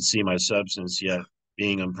eyes did see my substance, yet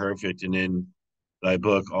being imperfect, and in thy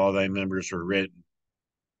book all thy members were written,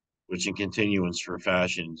 which in continuance were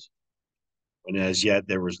fashioned, when as yet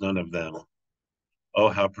there was none of them. Oh,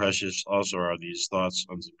 how precious also are these thoughts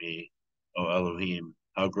unto me, O Elohim,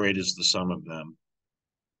 how great is the sum of them.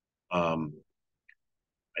 I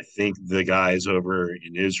think the guys over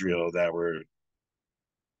in Israel that were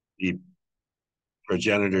the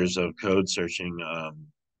progenitors of code searching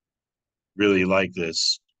really like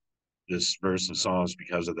this verse of Psalms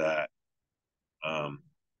because of that.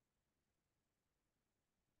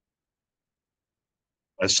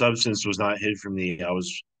 My substance was not hid from thee.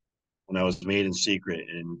 When I was made in secret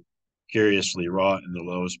and curiously wrought in the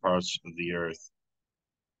lowest parts of the earth.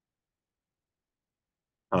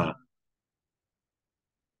 Huh.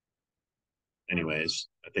 anyways,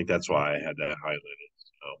 I think that's why I had that highlighted.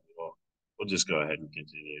 So we'll just go ahead and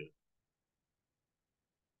continue.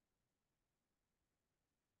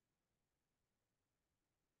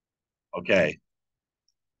 Okay,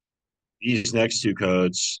 these next two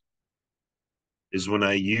codes is when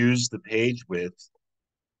I use the page width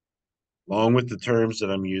along with the terms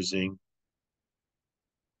that I'm using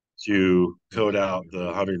to code out the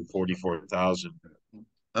 144,000.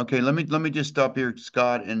 Okay, let me just stop here,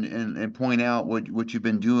 Scott, and point out what you've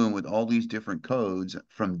been doing with all these different codes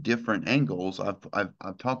from different angles.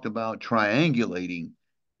 I've talked about triangulating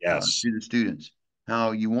Yes. to the students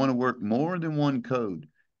how you want to work more than one code.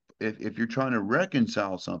 If you're trying to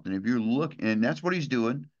reconcile something, if you're looking, and that's what he's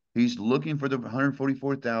doing, he's looking for the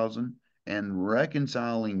 144,000 and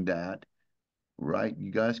reconciling that, right?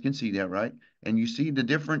 You guys can see that, right? And you see the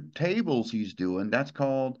different tables he's doing. That's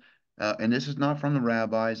called, and this is not from the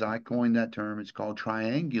rabbis. I coined that term. It's called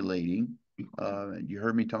triangulating. You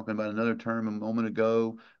heard me talking about another term a moment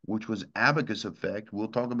ago, which was abacus effect. We'll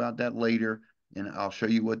talk about that later, and I'll show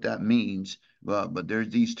you what that means. But there's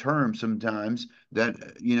these terms sometimes that,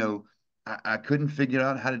 I couldn't figure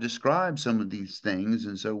out how to describe some of these things.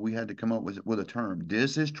 And so we had to come up with a term.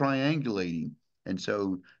 This is triangulating. And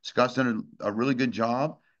so Scott's done a really good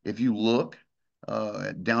job. If you look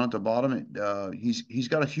down at the bottom, he's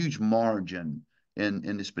got a huge margin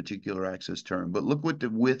in this particular access term. But look what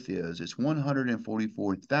the width is. It's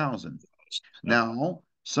 144,000. Now,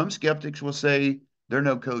 some skeptics will say there are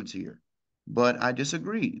no codes here, but I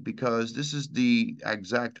disagree because this is the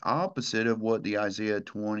exact opposite of what the Isaiah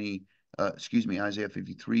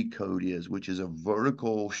 53 code is, which is a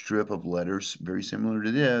vertical strip of letters, very similar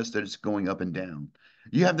to this, that it's going up and down.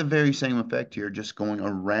 You have the very same effect here, just going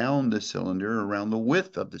around the cylinder, around the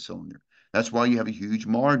width of the cylinder. That's why you have a huge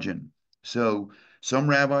margin. So some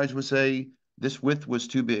rabbis would say this width was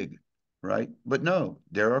too big, right? But no,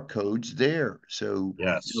 there are codes there. So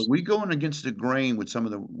Yes. we going against the grain with some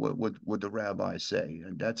of the what the rabbis say,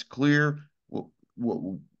 and that's clear. What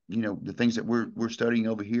the things that we're studying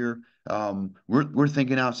over here, we're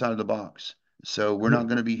thinking outside of the box. So we're not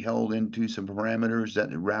going to be held into some parameters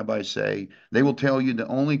that the rabbis say. They will tell you the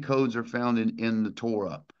only codes are found in the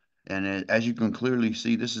Torah. And as you can clearly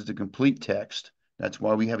see, this is the complete text. That's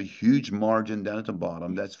why we have a huge margin down at the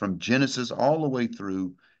bottom. That's from Genesis all the way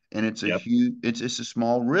through. And it's a Yep. huge, it's a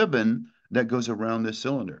small ribbon that goes around this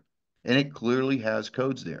cylinder. And it clearly has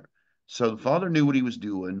codes there. So the father knew what he was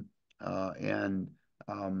doing. And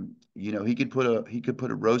he could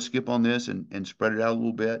put a row skip on this and spread it out a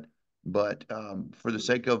little bit, but for the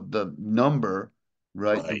sake of the number,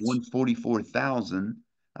 right, the Right. 144,000,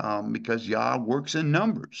 because Yah works in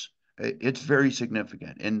numbers, it's very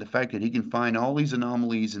significant. And the fact that he can find all these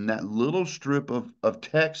anomalies in that little strip of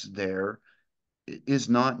text there is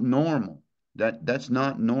not normal. That's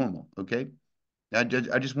not normal. Okay, I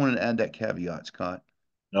just wanted to add that caveat, Scott.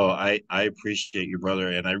 No, I appreciate you, brother,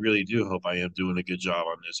 and I really do hope I am doing a good job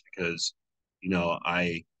on this because,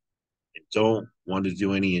 I don't want to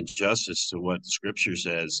do any injustice to what the scripture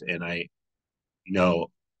says. And you know,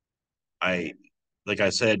 I, like I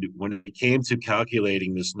said, when it came to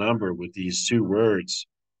calculating this number with these two words,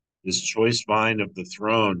 this choice vine of the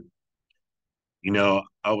throne,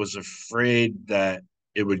 I was afraid that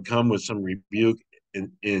it would come with some rebuke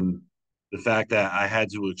in the fact that I had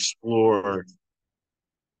to explore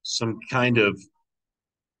some kind of,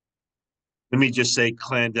 let me just say,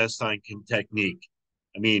 clandestine technique.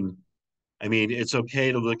 I mean, it's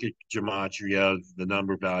okay to look at gematria, the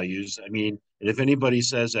number values. And if anybody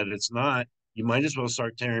says that it's not, you might as well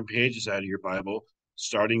start tearing pages out of your Bible,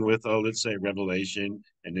 starting with, let's say Revelation,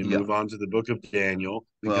 and then Yeah. move on to the book of Daniel,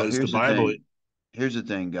 Well, because the Bible, Here's the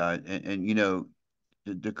thing, guys, and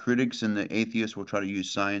the critics and the atheists will try to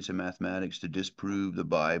use science and mathematics to disprove the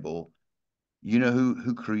Bible. You know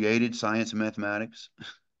who created science and mathematics?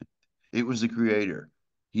 It was the creator.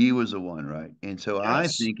 He was the one, right? And so I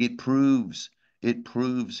yes, think it proves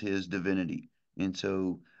his divinity. And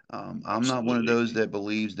so I'm not one of absolutely. those that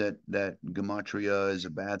believes that gematria is a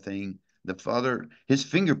bad thing. The father, his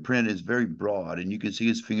fingerprint is very broad, and you can see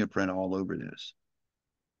his fingerprint all over this.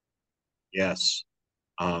 Yes.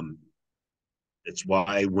 Um, it's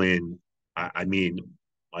why when, I mean,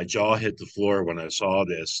 my jaw hit the floor when I saw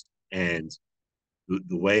this, and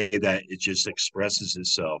the way that it just expresses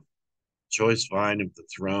itself, choice vine of the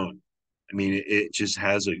throne. It just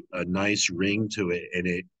has a nice ring to it, and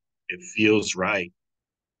it feels right.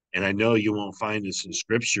 And I know you won't find this in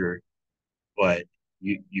scripture, but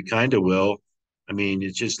you kind of will.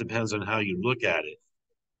 It just depends on how you look at it.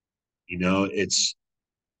 It's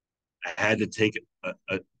I had to take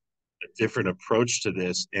a different approach to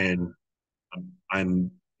this, and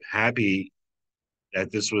I'm happy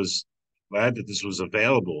that this was glad that this was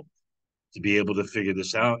available to be able to figure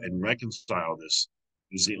this out and reconcile this.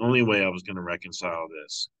 It was the only way I was going to reconcile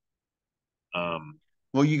this. Um,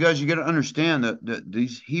 Well, you guys, you got to understand that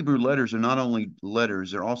these Hebrew letters are not only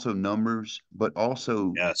letters, they're also numbers, but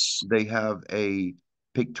also yes. they have a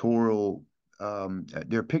pictorial,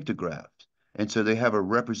 they're pictographs. And so they have a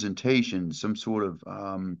representation, some sort of,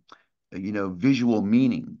 visual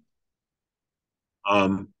meaning.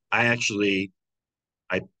 I actually,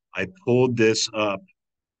 I, I pulled this up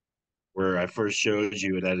where I first showed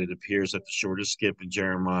you that it appears at the shortest skip in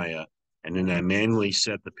Jeremiah. And then I manually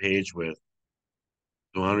set the page width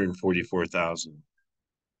to 144,000.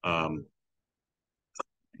 Um,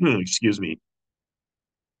 excuse me.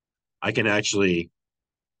 I can actually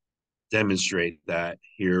demonstrate that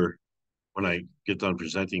here when I get done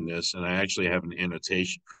presenting this, and I actually have an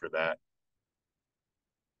annotation for that.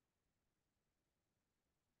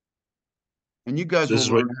 And you guys So this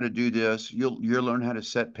will is what, learn how to do this. You'll learn how to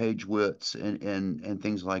set page widths and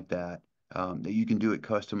things like that. That you can do it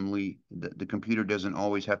customly. The computer doesn't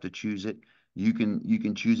always have to choose it. You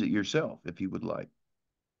can choose it yourself if you would like.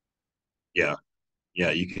 yeah,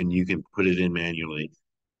 yeah, you can put it in manually.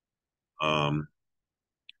 Um,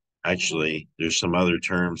 actually, there's some other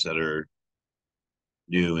terms that are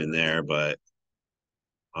new in there, but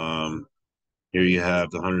um, here you have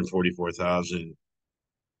the 144,000.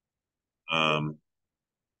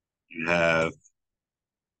 You have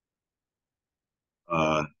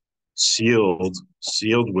uh,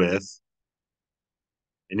 sealed with,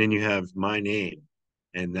 and then you have my name,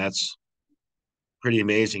 and that's pretty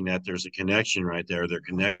amazing that there's a connection right there. They're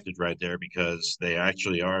connected right there because they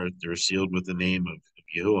actually are. They're sealed with the name of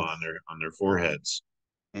Yahuwah on their foreheads.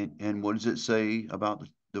 And what does it say about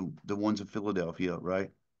the ones of Philadelphia, right?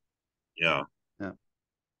 Yeah. Yeah.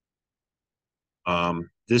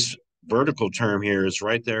 This vertical term here is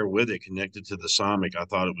right there with it, connected to the Samic. I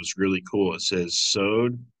thought it was really cool. It says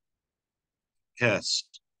Sod Kes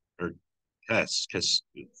or Kes,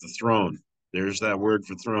 the throne. There's that word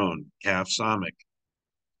for throne, Kaf Samic.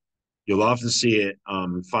 You'll often see it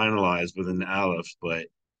finalized with an aleph, but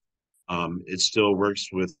it still works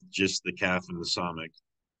with just the Kaf and the Samic.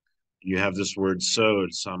 You have this word Sod,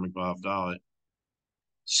 Samic Vav Dalet,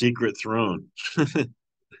 secret throne.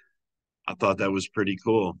 I thought that was pretty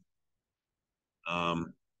cool.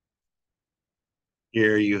 Um,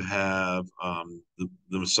 Here you have the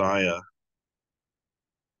Messiah.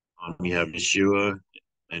 You have Yeshua,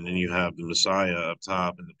 and then you have the Messiah up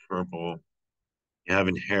top in the purple. You have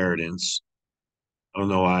inheritance. I don't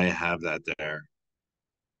know why I have that there.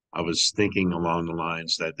 I was thinking along the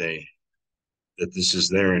lines that this is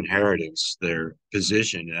their inheritance, their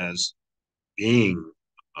position as being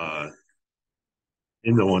uh,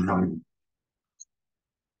 in the 100.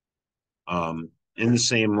 In the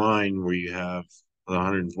same line where you have the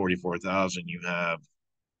 144,000, you have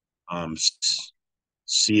um,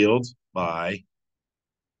 sealed by,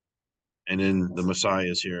 and then the Messiah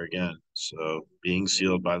is here again. So being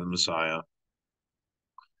sealed by the Messiah.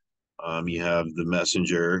 You have the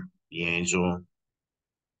messenger, the angel.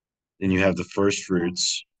 Then you have the first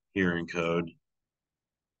fruits here in code.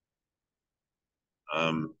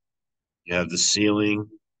 Um, you have the sealing,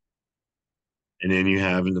 and then you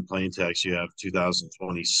have in the plain text you have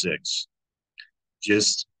 2026.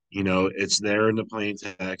 Just it's there in the plain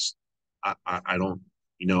text. I don't,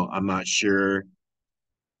 I'm not sure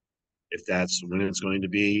if that's when it's going to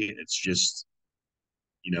be. It's just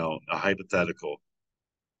a hypothetical.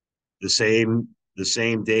 The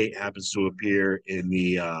same date happens to appear in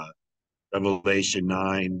the Revelation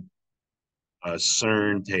 9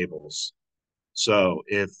 CERN tables. So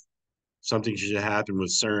if something should happen with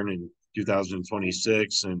CERN in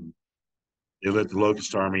 2026 and they let the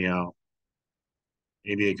Locust Army out,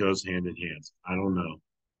 maybe it goes hand in hand. I don't know.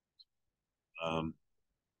 Um,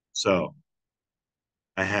 so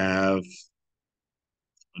I have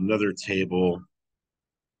another table.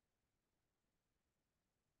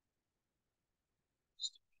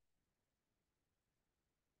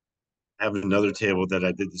 I have another table that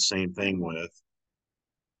I did the same thing with,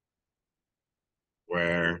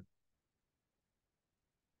 where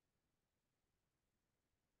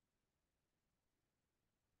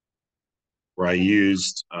where I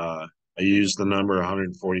used the number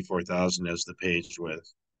 144,000 as the page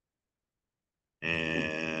width.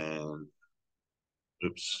 And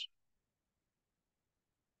oops.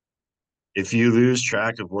 If you lose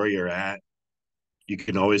track of where you're at, you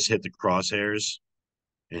can always hit the crosshairs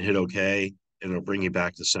and hit OK, and it'll bring you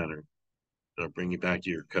back to center. It'll bring you back to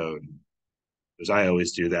your code. because I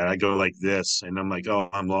always do that. I go like this, and I'm like, oh,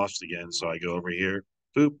 I'm lost again. So I go over here,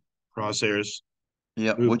 boop, crosshairs,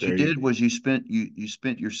 Yeah, boop. what you There you did go. was you spent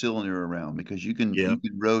your cylinder around because Yeah. you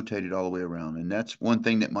can rotate it all the way around, and that's one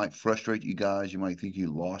thing that might frustrate you guys. You might think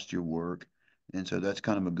you lost your work, and so that's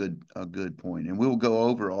kind of a good point. And we'll go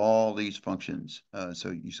over all these functions, so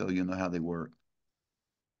you know how they work.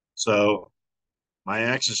 So my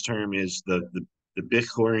access term is the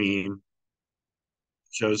Bichorim,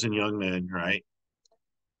 chosen young men, right?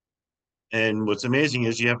 And what's amazing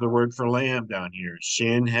is you have the word for lamb down here,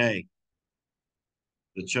 Shin Hey,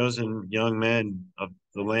 the chosen young men of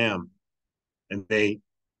the lamb. And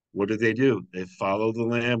what do? They follow the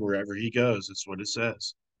lamb wherever he goes. That's what it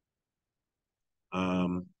says.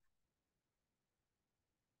 Um,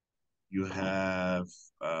 you have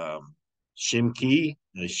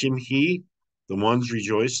Shimhi, the ones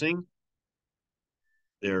rejoicing.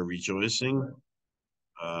 They're rejoicing.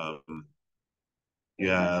 Um, you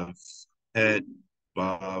have Het,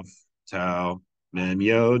 Vav, Tau, Mem,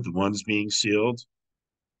 Yod, the ones being sealed.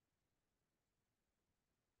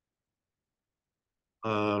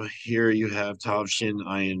 Here you have Tav Shin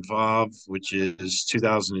Ayin Vav, which is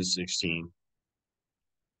 2016.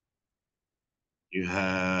 You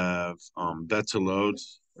have Betalot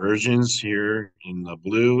versions here in the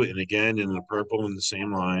blue and again in the purple in the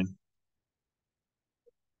same line.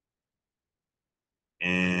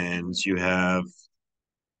 And you have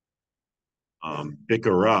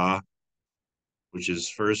Bikara, which is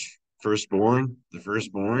firstborn, the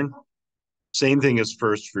firstborn. Same thing as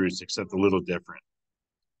first fruits, except a little different.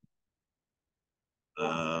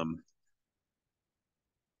 Um,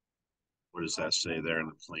 what does that say there in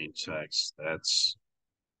the plain text? That's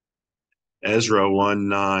Ezra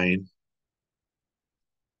 1:9.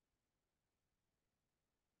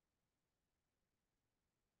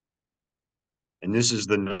 And this is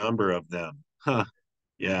the number of them. Huh.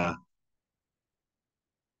 Yeah.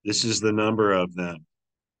 This is the number of them.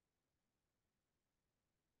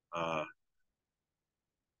 Uh,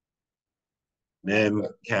 Mem,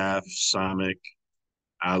 Kaf, Samik,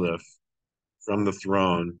 Aleph, from the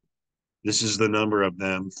throne. This is the number of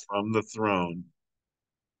them from the throne.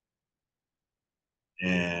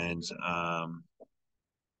 And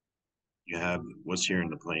you have what's here in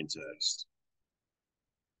the plain text.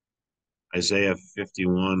 Isaiah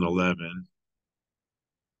 51:11.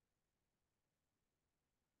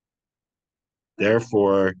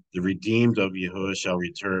 Therefore, the redeemed of Yahuwah shall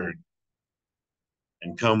return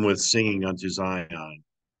and come with singing unto Zion.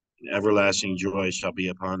 And everlasting joy shall be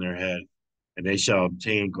upon their head, and they shall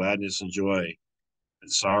obtain gladness and joy,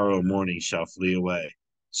 and sorrow and mourning shall flee away.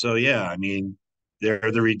 So, yeah, I mean,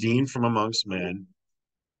 they're the redeemed from amongst men,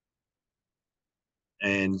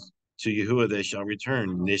 and to Yahuwah they shall return,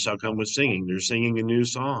 and they shall come with singing. They're singing a new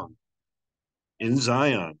song in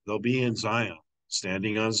Zion. They'll be in Zion,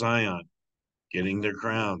 standing on Zion, getting their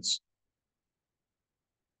crowns.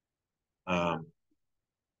 Um,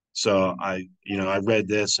 so I read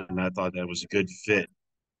this and I thought that was a good fit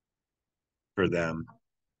for them.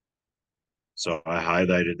 So I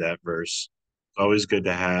highlighted that verse. It's always good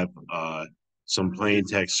to have some plain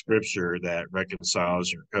text scripture that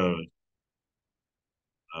reconciles your code.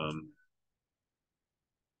 Um,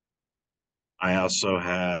 I also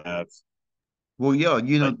have Well, yeah,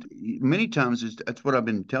 like many times that's what I've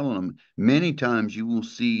been telling them. Many times you will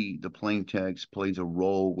see the plain text plays a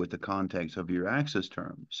role with the context of your access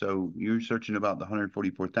term. So you're searching about the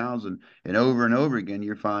 144,000, and over again,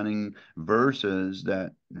 you're finding verses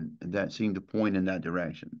that seem to point in that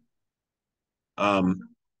direction. um,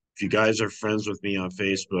 if you guys are friends with me on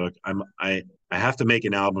Facebook, I have to make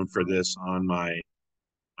an album for this on my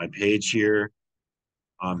page here.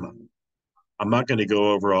 Um, I'm not going to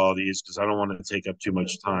go over all these because I don't want to take up too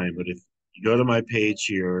much time. But if you go to my page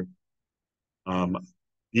here, um,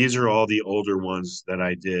 these are all the older ones that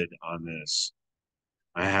I did on this.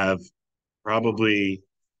 I have probably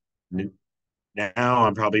now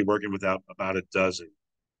I'm probably working with about a dozen.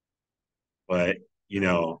 But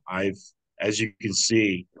I've as you can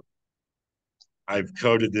see, I've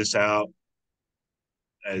coded this out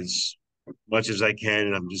as much as I can,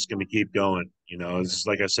 and I'm just going to keep going. It's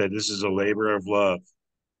like I said, this is a labor of love.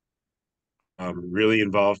 Really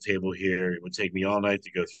involved table here. It would take me all night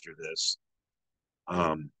to go through this.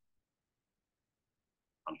 Um,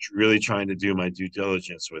 I'm really trying to do my due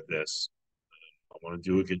diligence with this. I want to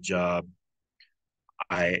do a good job.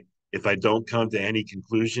 I If I don't come to any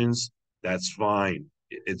conclusions, that's fine.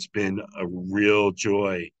 It's been a real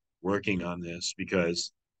joy working on this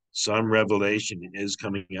because some revelation is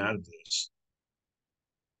coming out of this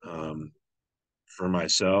for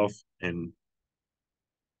myself, and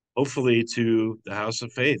hopefully to the house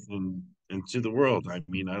of faith and to the world. I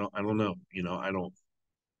mean, I don't know.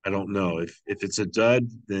 I don't know if it's a dud,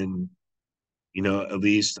 then at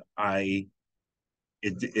least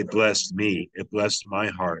it blessed me. It blessed my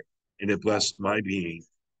heart, and it blessed my being,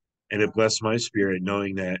 and it blessed my spirit,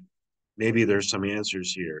 knowing that maybe there's some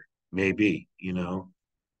answers here. Maybe.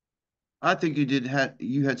 I think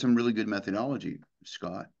you had some really good methodology,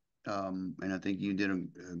 Scott, and I think you did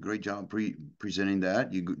a great job presenting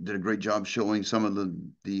that. You did a great job showing some of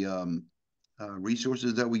the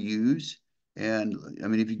resources that we use. And I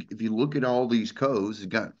mean, if you look at all these codes, it's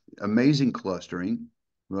got amazing clustering,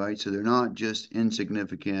 right? So they're not just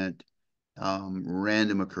insignificant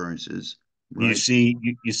random occurrences, You right? see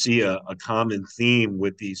you see a common theme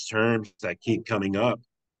with these terms that keep coming up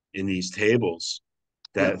in these tables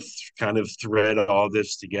Yeah, that kind of thread all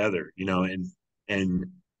this together, and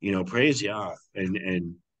praise Yah,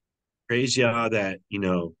 and praise Yah that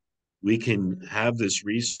we can have this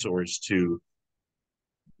resource to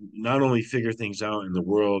not only figure things out in the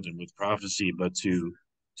world and with prophecy, but to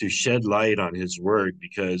shed light on his word,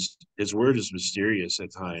 because his word is mysterious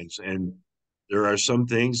at times, and there are some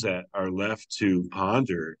things that are left to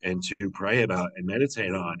ponder and to pray about and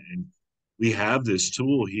meditate on. And we have this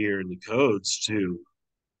tool here in the codes to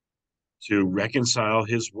reconcile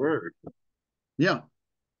his word, yeah.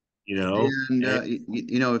 you know And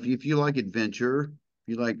and if you like adventure,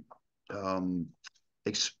 if you like um,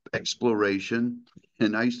 exploration,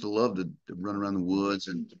 and I used to love to run around the woods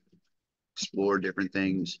and explore different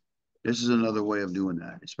things. This is another way of doing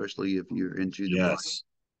that, especially if you're into the Bible. yes,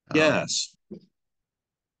 Um, yes,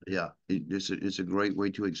 yeah, it's a great way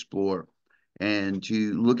to explore and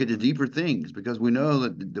to look at the deeper things, because we know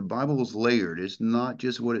that the Bible is layered. It's not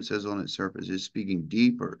just what it says on its surface. It's speaking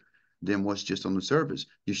deeper than what's just on the surface.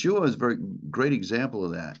 Yeshua is a very great example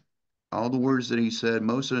of that. All the words that he said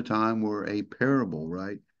most of the time were a parable,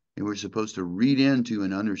 right? And we're supposed to read into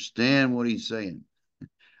and understand what he's saying.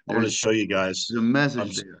 I want to There's show you guys. a i'm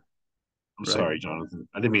message there, I'm right? sorry, Jonathan,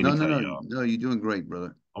 I didn't mean to No, no, cut no, you off. no. You're doing great,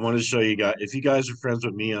 brother. I want to show you guys, if you guys are friends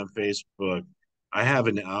with me on Facebook, I have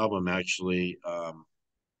an album actually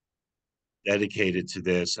dedicated to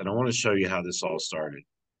this, and I want to show you how this all started.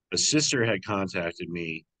 A sister had contacted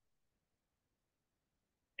me,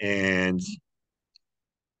 and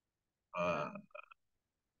uh,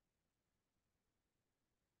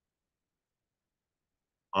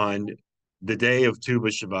 on the day of Tu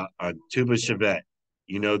B'Shavat,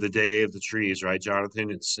 the day of the trees, right,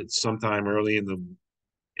 Jonathan? It's sometime early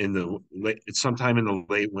it's sometime in the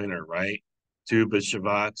late winter, right? Tu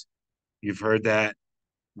B'Shavat. You've heard that.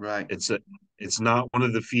 Right. It's not one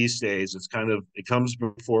of the feast days. It comes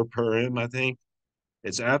before Purim, I think.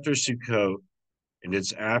 It's after Sukkot, and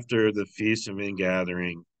it's after the Feast of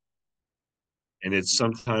Ingathering, and it's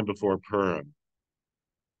sometime before Purim.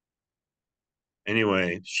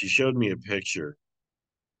 Anyway, she showed me a picture.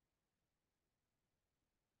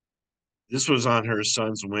 This was on her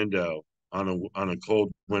son's window on a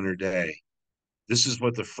cold winter day. This is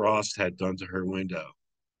what the frost had done to her window,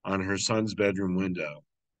 on her son's bedroom window,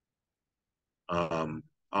 on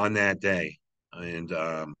that day. And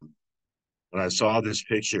when I saw this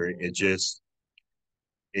picture,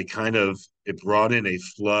 it brought in a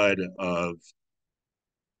flood of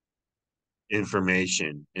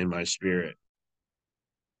information in my spirit.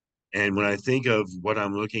 And when I think of what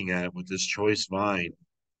I'm looking at with this choice vine,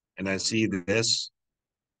 and I see this,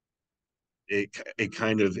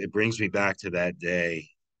 it brings me back to that day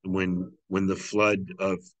when the flood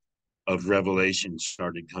of revelation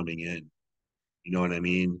started coming in. You know what I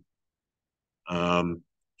mean? Um,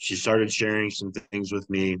 she started sharing some things with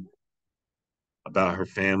me about her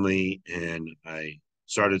family, and I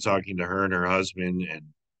started talking to her and her husband,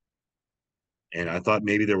 and I thought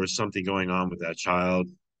maybe there was something going on with that child.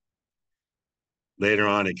 Later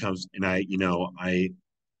on, it comes, and I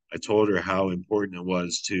told her how important it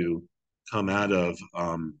was to come out of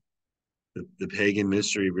the pagan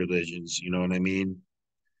mystery religions. You know what I mean?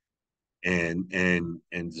 And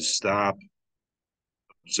to stop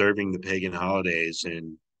observing the pagan holidays,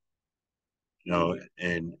 and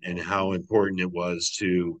and how important it was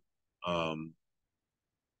to um,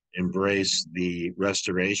 embrace the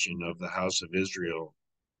restoration of the house of Israel.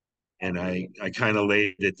 And I kind of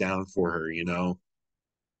laid it down for her.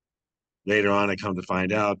 Later on, I come to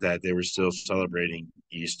find out that they were still celebrating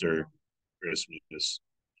Easter, Christmas.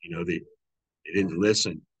 They didn't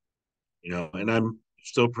listen. And I'm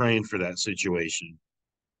still praying for that situation,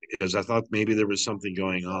 because I thought maybe there was something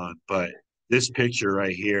going on. But this picture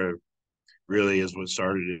right here really is what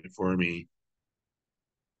started it for me.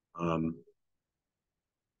 Um,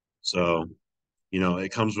 so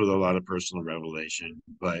it comes with a lot of personal revelation,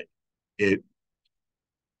 but it,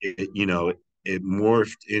 it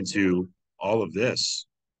morphed into all of this,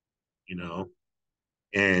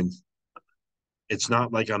 and it's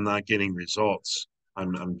not like I'm not getting results.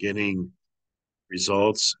 I'm getting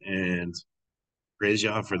results, and praise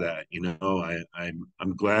Yah for that.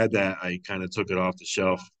 I'm glad that I kind of took it off the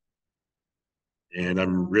shelf, and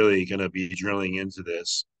I'm really gonna be drilling into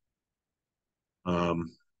this.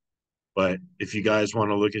 But if you guys want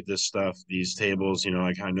to look at this stuff, these tables,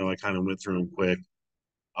 I kind of went through them quick.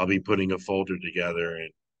 I'll be putting a folder together,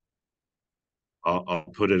 and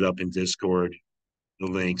I'll put it up in Discord, the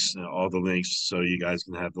links, all the links, so you guys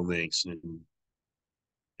can have the links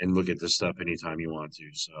and look at this stuff anytime you want to.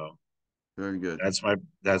 So Very good. that's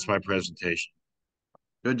my presentation.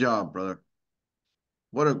 Good job, brother.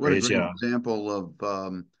 What a Praise great Yah. example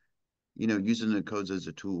of using the codes as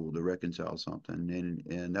a tool to reconcile something,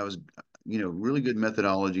 and that was really good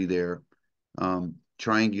methodology there.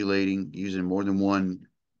 Triangulating, using more than one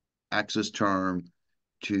access term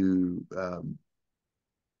to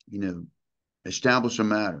establish a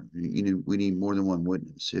matter. We need more than one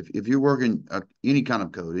witness. If you're working any kind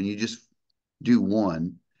of code and you just do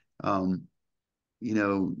one, I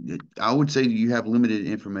would say you have limited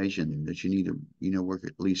information, that you need to, work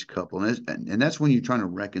at least a couple. And that's when you're trying to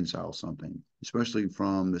reconcile something, especially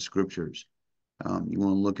from the scriptures. You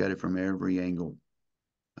want to look at it from every angle.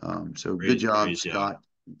 So good job, Scott.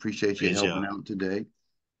 Appreciate you helping out today.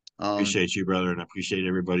 Appreciate you, brother, and I appreciate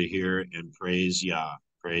everybody here. And praise Yah.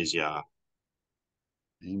 Praise Yah.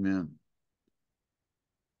 Amen.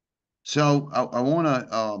 So I want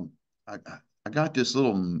to, I got this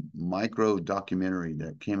little micro documentary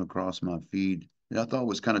that came across my feed that I thought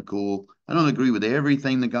was kind of cool. I don't agree with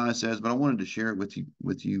everything the guy says, but I wanted to share it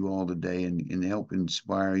with you all today and help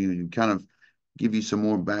inspire you and kind of give you some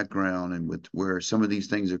more background and with where some of these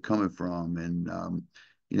things are coming from, and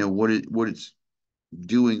what it's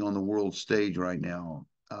doing on the world stage right now.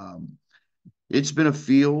 It's been a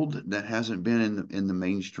field that hasn't been in the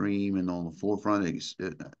mainstream and on the forefront.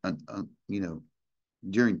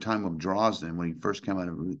 During time of Drosden, when he first came out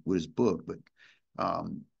with his book, but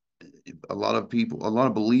a lot of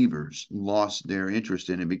believers lost their interest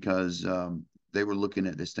in it because they were looking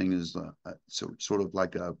at this thing as sort of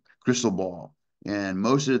like a crystal ball, and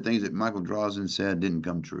most of the things that Michael Drosden said didn't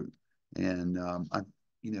come true. And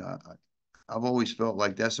I've always felt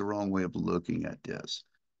like that's the wrong way of looking at this.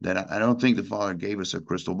 That I don't think the Father gave us a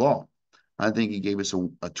crystal ball. I think He gave us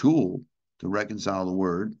a tool to reconcile the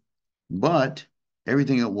Word, but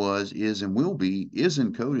everything it was, is, and will be is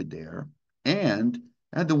encoded there, and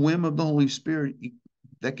at the whim of the Holy Spirit,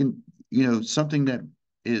 that can, something that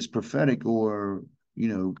is prophetic or,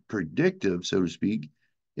 predictive, so to speak,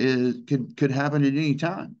 could happen at any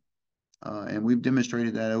time. And we've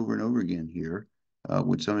demonstrated that over and over again here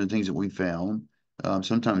with some of the things that we found,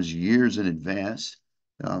 sometimes years in advance.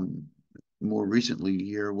 More recently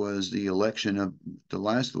here was the election of the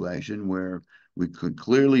last election, where we could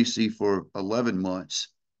clearly see for 11 months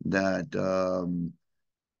that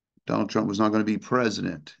Donald Trump was not going to be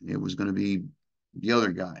president. It was going to be the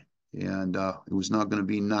other guy, and it was not going to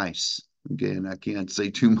be nice. Again, I can't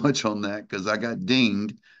say too much on that because I got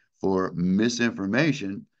dinged for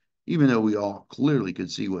misinformation, even though we all clearly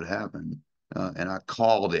could see what happened, and I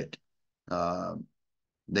called it.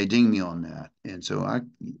 They dinged me on that. And so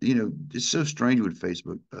it's so strange with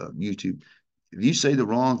Facebook, YouTube. If you say the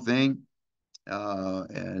wrong thing,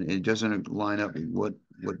 and it doesn't line up with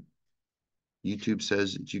what YouTube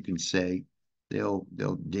says that you can say, they'll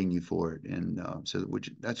ding you for it. And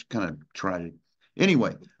that's kind of tragic.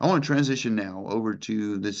 Anyway, I want to transition now over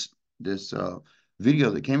to this video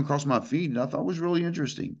that came across my feed and I thought was really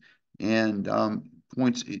interesting. And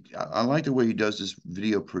I like the way he does this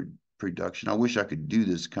video production. I wish I could do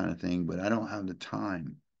this kind of thing, but I don't have the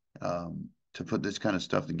time to put this kind of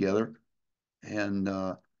stuff together. And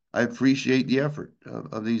I appreciate the effort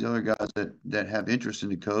of these other guys that have interest in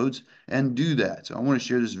the codes and do that. So I want to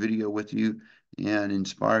share this video with you and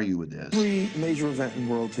inspire you with this. Every major event in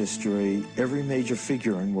world history, every major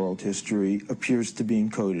figure in world history appears to be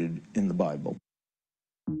encoded in the Bible.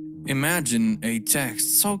 Imagine a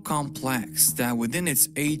text so complex that within its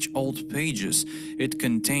age-old pages, it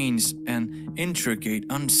contains an intricate,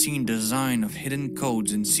 unseen design of hidden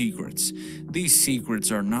codes and secrets. These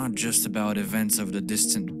secrets are not just about events of the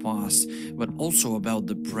distant past, but also about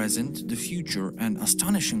the present, the future, and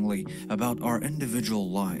astonishingly, about our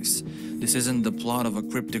individual lives. This isn't the plot of a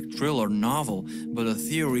cryptic thriller novel, but a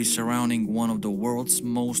theory surrounding one of the world's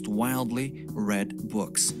most wildly read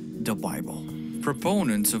books, the Bible.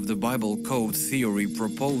 Proponents of the Bible code theory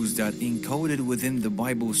propose that encoded within the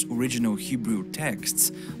Bible's original Hebrew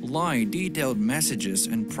texts lie detailed messages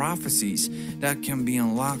and prophecies that can be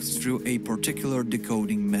unlocked through a particular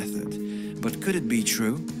decoding method. But could it be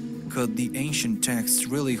true? Could the ancient texts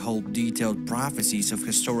really hold detailed prophecies of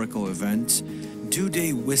historical events? Do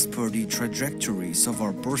they whisper the trajectories of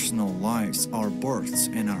our personal lives, our births,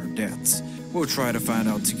 and our deaths? We'll try to find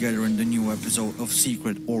out together in the new episode of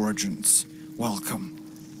Secret Origins. Welcome.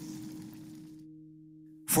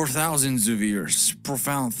 For thousands of years,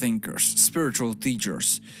 profound thinkers, spiritual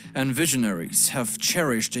teachers, and visionaries have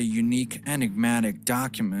cherished a unique, enigmatic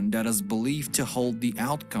document that is believed to hold the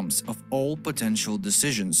outcomes of all potential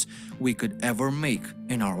decisions we could ever make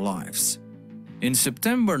in our lives. In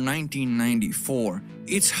September 1994,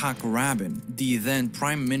 Yitzhak Rabin, the then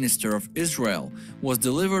Prime Minister of Israel, was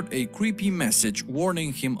delivered a creepy message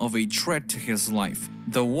warning him of a threat to his life.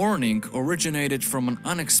 The warning originated from an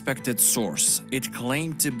unexpected source. It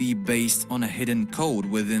claimed to be based on a hidden code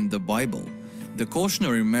within the Bible. The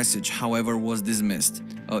cautionary message, however, was dismissed.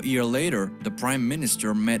 A year later, the Prime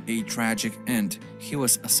Minister met a tragic end. He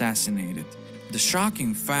was assassinated. The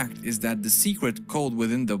shocking fact is that the secret code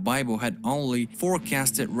within the Bible had only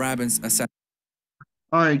forecasted Rabin's assassination.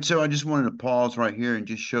 All right, so I just wanted to pause right here and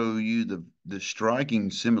just show you the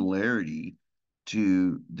striking similarity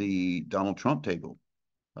to the Donald Trump table.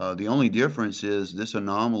 The only difference is this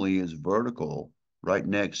anomaly is vertical right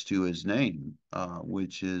next to his name,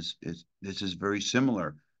 which is this is very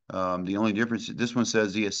similar. The only difference, this one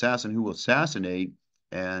says the assassin who will assassinate,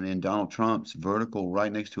 and in Donald Trump's vertical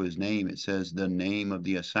right next to his name, it says the name of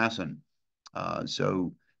the assassin.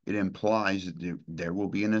 So it implies that there will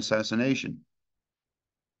be an assassination.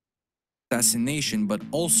 But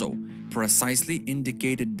also precisely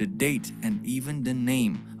indicated the date and even the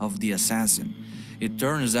name of the assassin. It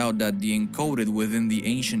turns out that the encoded within the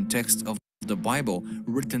ancient text of the Bible,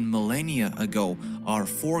 written millennia ago, are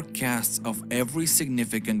forecasts of every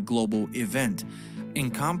significant global event,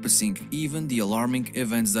 encompassing even the alarming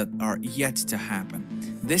events that are yet to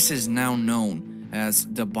happen. This is now known as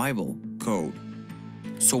the Bible Code.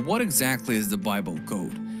 So what exactly is the Bible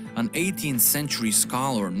Code? An 18th century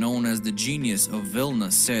scholar known as the Genius of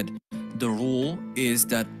Vilna said, "The rule is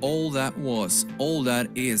that all that was, all that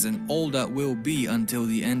is, and all that will be until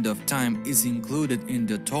the end of time is included in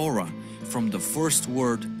the Torah, from the first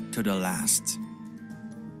word to the last."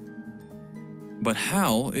 But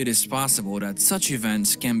how it is possible that such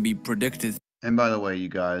events can be predicted? And by the way, you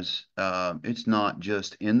guys, it's not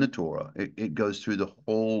just in the Torah. It goes through the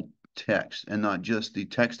whole text, and not just the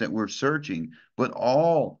text that we're searching, but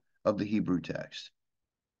all of the Hebrew text.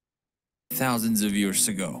 Thousands of years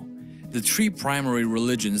ago, the three primary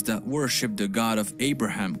religions that worship the God of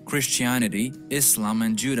Abraham, Christianity, Islam,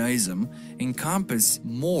 and Judaism, encompass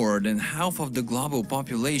more than half of the global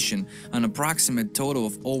population, an approximate total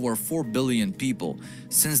of over 4 billion people.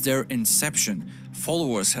 Since their inception,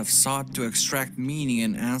 followers have sought to extract meaning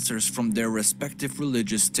and answers from their respective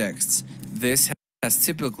religious texts. This has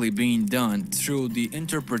typically been done through the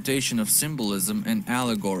interpretation of symbolism and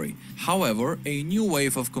allegory. However, a new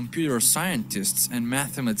wave of computer scientists and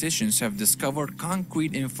mathematicians have discovered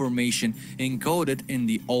concrete information encoded in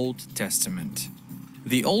the Old Testament.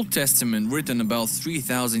 The Old Testament, written about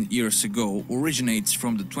 3,000 years ago, originates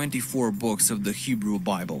from the 24 books of the Hebrew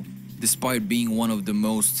Bible. Despite being one of the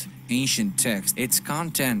most ancient texts, its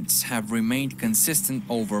contents have remained consistent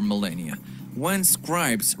over millennia. When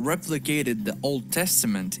scribes replicated the Old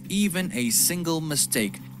Testament, even a single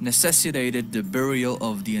mistake necessitated the burial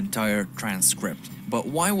of the entire transcript. But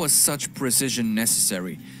why was such precision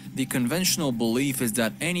necessary? The conventional belief is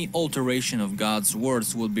that any alteration of God's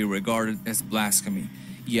words would be regarded as blasphemy.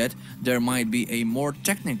 Yet, there might be a more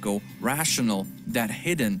technical, rational, that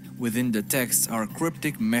hidden within the texts are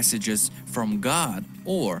cryptic messages from God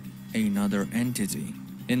or another entity.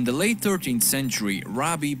 In the late 13th century,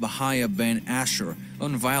 Rabbi Bahaya ben Asher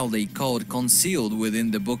unveiled a code concealed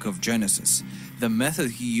within the book of Genesis. The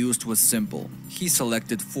method he used was simple. He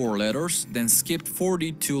selected 4 letters, then skipped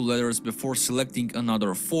 42 letters before selecting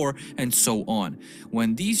another 4, and so on.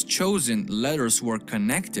 When these chosen letters were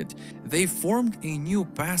connected, they formed a new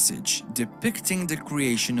passage depicting the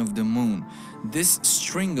creation of the moon. This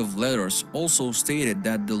string of letters also stated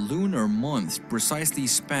that the lunar month precisely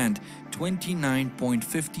spanned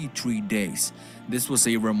 29.53 days. This was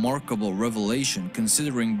a remarkable revelation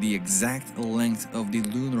considering the exact length of the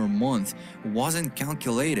lunar month wasn't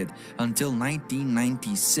calculated until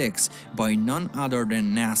 1996 by none other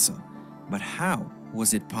than NASA. But how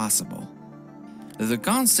was it possible? The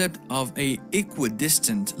concept of a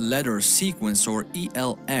equidistant letter sequence, or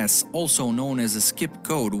ELS, also known as a skip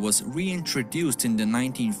code, was reintroduced in the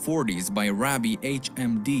 1940s by Rabbi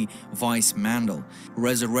H.M.D. Weiss Mandel,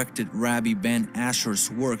 resurrected Rabbi Ben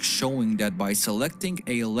Asher's work showing that by selecting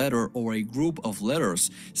a letter or a group of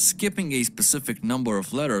letters, skipping a specific number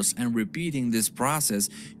of letters, and repeating this process,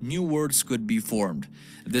 new words could be formed.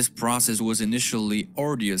 This process was initially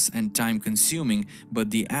arduous and time-consuming,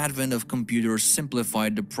 but the advent of computers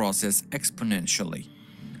simplified the process exponentially.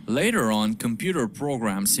 Later on, computer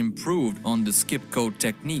programs improved on the skip code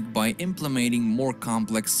technique by implementing more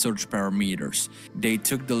complex search parameters. They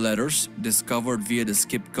took the letters discovered via the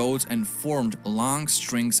skip codes and formed long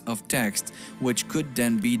strings of text, which could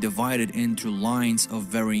then be divided into lines of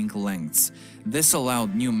varying lengths. This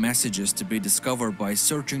allowed new messages to be discovered by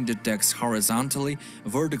searching the text horizontally,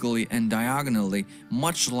 vertically, and diagonally,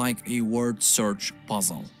 much like a word search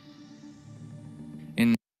puzzle.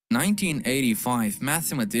 In 1985,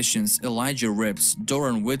 mathematicians Elijah Rips,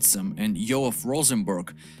 Doran Whitsom, and Yoav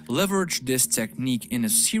Rosenberg leveraged this technique in a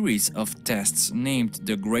series of tests named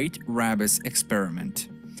the Great Rabbis Experiment.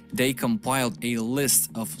 They compiled a list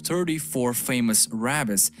of 34 famous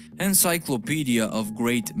rabbis, encyclopedia of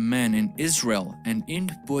great men in Israel, and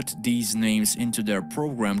input these names into their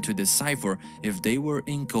program to decipher if they were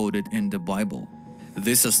encoded in the Bible.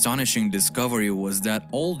 This astonishing discovery was that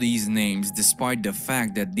all these names, despite the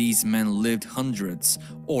fact that these men lived hundreds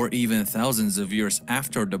or even thousands of years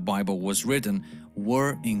after the Bible was written,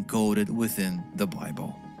 were encoded within the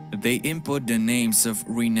Bible. They input the names of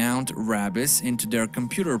renowned rabbis into their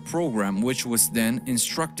computer program, which was then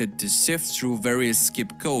instructed to sift through various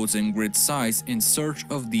skip codes and grid size in search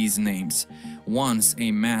of these names. Once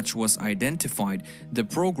a match was identified, the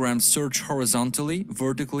program searched horizontally,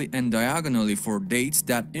 vertically, and diagonally for dates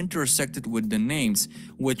that intersected with the names,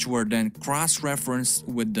 which were then cross-referenced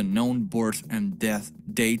with the known birth and death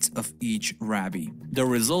dates of each rabbi. The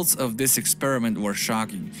results of this experiment were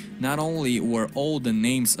shocking. Not only were all the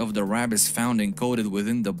names of the rabbis found encoded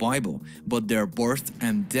within the Bible, but their birth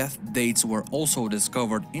and death dates were also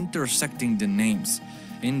discovered intersecting the names.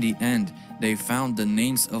 In the end, they found the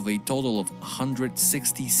names of a total of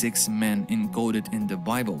 166 men encoded in the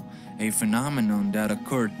Bible, a phenomenon that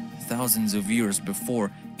occurred thousands of years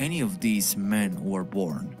before any of these men were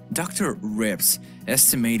born. Dr. Rips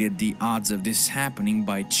estimated the odds of this happening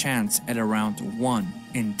by chance at around 1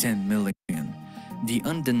 in 10 million. The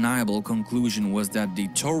undeniable conclusion was that the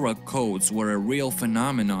Torah Codes were a real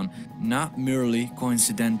phenomenon, not merely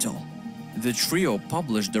coincidental. The trio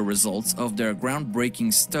published the results of their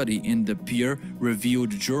groundbreaking study in the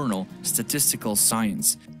peer-reviewed journal Statistical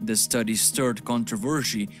Science. The study stirred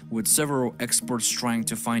controversy, with several experts trying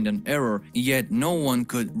to find an error, yet no one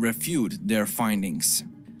could refute their findings.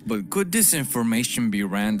 But could this information be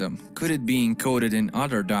random? Could it be encoded in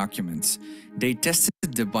other documents? They tested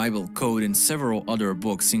the Bible code in several other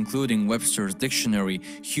books, including Webster's Dictionary,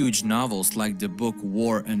 huge novels like the book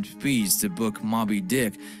War and Peace, the book Moby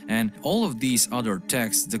Dick, and all of these other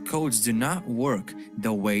texts. The codes do not work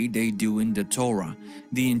the way they do in the Torah.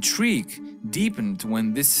 The intrigue deepened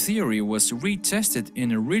when this theory was retested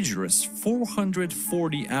in a rigorous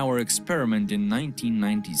 440-hour experiment in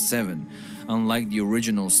 1997. Unlike the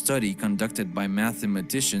original study conducted by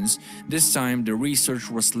mathematicians, this time the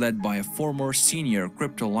research was led by a former senior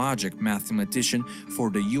cryptologic mathematician for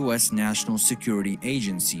the U.S. National Security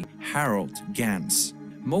Agency, Harold Gans.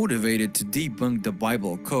 Motivated to debunk the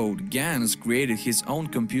Bible code, Gans created his own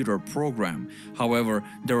computer program. However,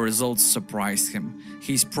 the results surprised him.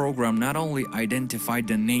 His program not only identified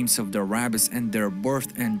the names of the rabbis and their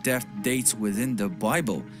birth and death dates within the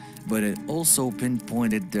Bible, but it also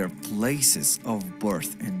pinpointed their places of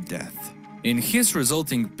birth and death. In his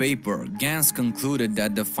resulting paper, Gans concluded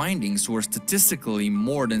that the findings were statistically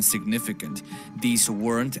more than significant. These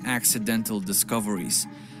weren't accidental discoveries.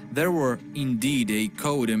 There were indeed a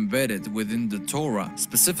code embedded within the Torah,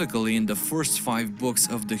 specifically in the first 5 books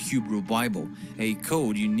of the Hebrew Bible, a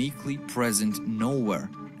code uniquely present nowhere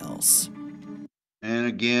else. And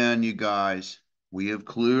again, you guys, we have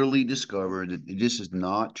clearly discovered that this is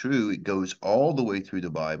not true. It goes all the way through the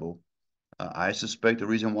Bible. I suspect the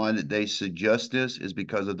reason why that they suggest this is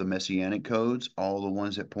because of the Messianic codes, all the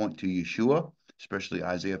ones that point to Yeshua, especially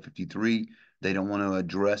Isaiah 53. They don't want to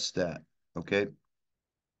address that, okay?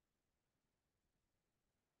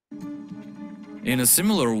 In a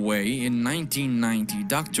similar way, in 1990,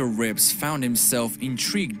 Dr. Rips found himself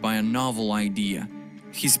intrigued by a novel idea.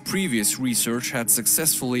 His previous research had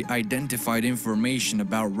successfully identified information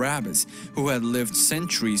about rabbis who had lived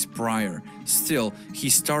centuries prior. Still, he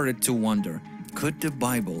started to wonder, Could the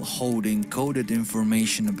Bible hold encoded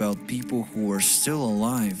information about people who were still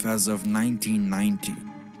alive as of 1990?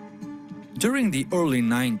 During the early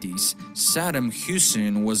 90s, Saddam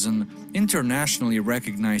Hussein was an internationally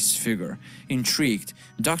recognized figure. Intrigued,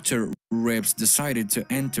 Dr. Rips decided to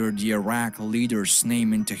enter the Iraq leader's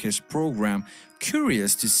name into his program,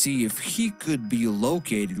 curious to see if he could be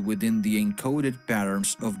located within the encoded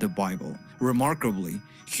patterns of the Bible. Remarkably,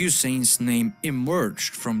 Hussein's name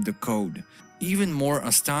emerged from the code. Even more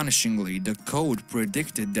astonishingly, the code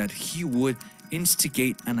predicted that he would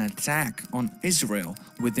instigate an attack on Israel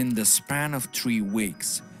within the span of 3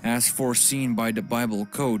 weeks. As foreseen by the Bible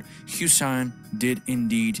code, Hussein did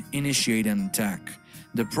indeed initiate an attack.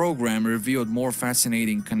 The program revealed more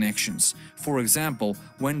fascinating connections. For example,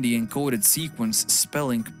 when the encoded sequence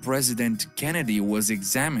spelling President Kennedy was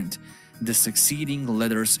examined, the succeeding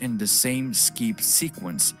letters in the same skip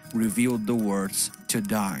sequence revealed the words "to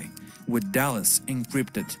die," with Dallas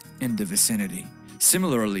encrypted in the vicinity.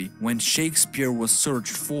 Similarly, when Shakespeare was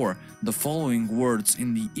searched for, the following words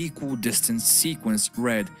in the equal distance sequence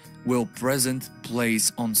read, "will present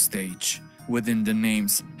place on stage," within the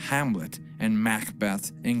names Hamlet and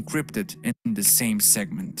Macbeth encrypted in the same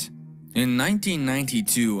segment. In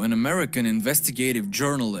 1992, an American investigative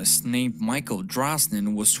journalist named Michael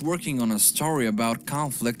Drosnin was working on a story about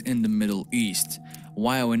conflict in the Middle East.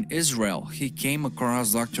 While in Israel, he came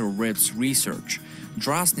across Dr. Rip's research.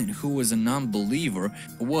 Drosnin, who was a non-believer,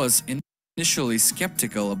 was initially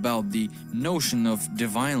skeptical about the notion of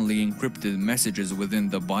divinely encrypted messages within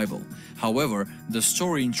the Bible. However, the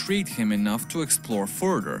story intrigued him enough to explore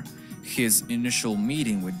further. His initial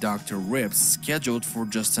meeting with Dr. Rips, scheduled for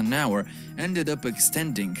just an hour, ended up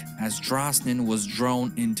extending as Drosnin was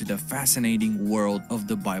drawn into the fascinating world of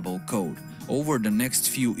the Bible code. Over the next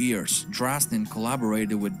few years, Drosnin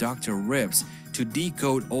collaborated with Dr. Rips to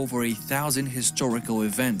decode over 1,000 historical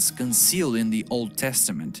events concealed in the Old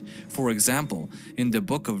Testament. For example, in the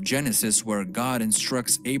book of Genesis, where God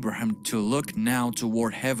instructs Abraham to look now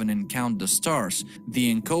toward heaven and count the stars,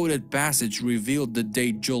 the encoded passage revealed the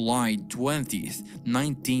date July 20th,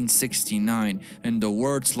 1969, and the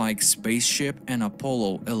words like spaceship and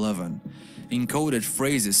Apollo 11. Encoded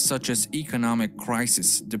phrases such as economic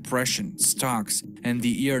crisis, depression, stocks, and the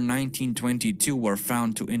year 1922 were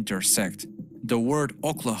found to intersect. The word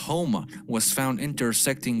Oklahoma was found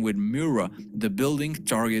intersecting with Murrah, the building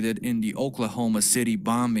targeted in the Oklahoma City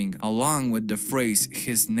bombing, along with the phrase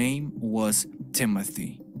 "his name was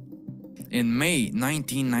Timothy." In May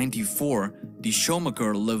 1994, the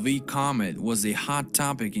Shoemaker-Levy comet was a hot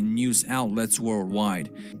topic in news outlets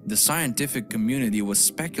worldwide. The scientific community was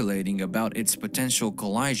speculating about its potential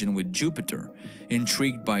collision with Jupiter.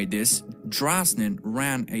 Intrigued by this, Drosnin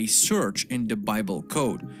ran a search in the Bible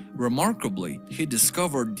code. Remarkably, he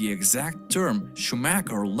discovered the exact term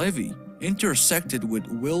Shoemaker-Levy intersected with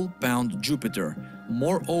will-bound Jupiter.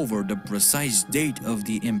 Moreover, the precise date of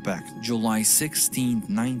the impact, July 16,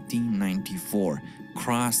 1994,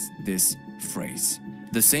 crossed this phrase.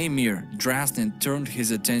 The same year, Drosnin turned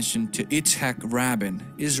his attention to Yitzhak Rabin,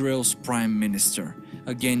 Israel's prime minister.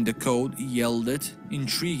 Again, the code yielded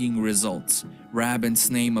intriguing results. Rabin's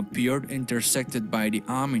name appeared intersected by the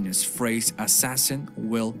ominous phrase "assassin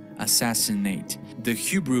will assassinate." The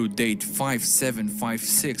Hebrew date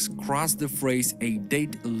 5756 crossed the phrase "a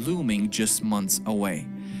date looming just months away."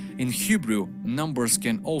 In Hebrew, numbers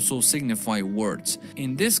can also signify words.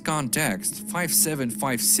 In this context,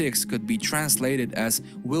 5756 could be translated as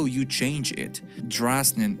 "will you change it?"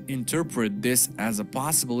 Drosnin interpreted this as a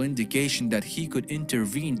possible indication that he could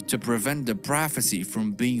intervene to prevent the prophecy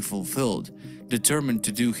from being fulfilled. Determined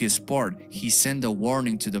to do his part, he sent a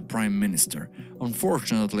warning to the prime minister.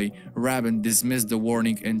 Unfortunately, Rabin dismissed the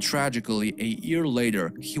warning, and tragically, a year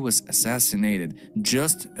later, he was assassinated,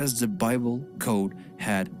 just as the Bible code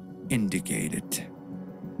had indicated.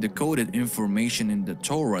 The coded information in the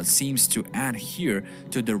Torah seems to adhere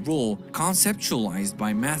to the rule conceptualized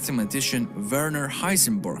by mathematician Werner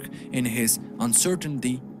Heisenberg in his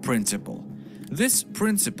uncertainty principle. This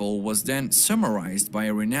principle was then summarized by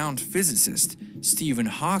a renowned physicist, Stephen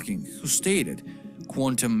Hawking, who stated,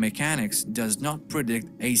 "Quantum mechanics does not predict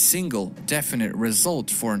a single definite result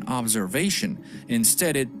for an observation.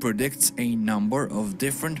 Instead, it predicts a number of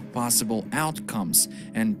different possible outcomes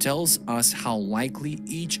and tells us how likely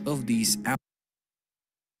each of these outcomes."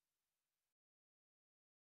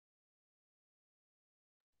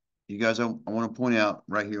 You guys, I want to point out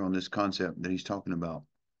right here on this concept that he's talking about.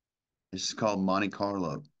 This is called Monte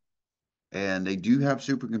Carlo, and they do have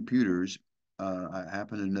supercomputers. I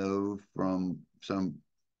happen to know from some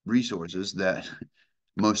resources that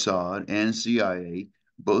Mossad and CIA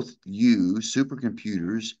both use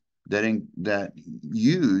supercomputers that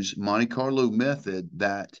use Monte Carlo method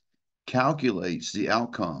that calculates the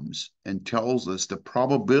outcomes and tells us the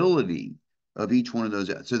probability of each one of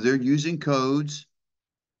those. So they're using codes,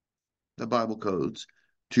 the Bible codes,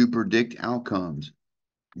 to predict outcomes.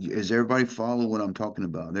 Does everybody follow what I'm talking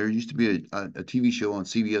about? There used to be a TV show on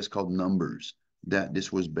CBS called Numbers that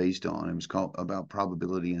this was based on. It was called about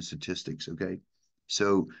probability and statistics. Okay,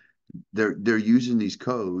 so they're using these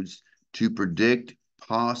codes to predict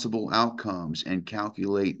possible outcomes and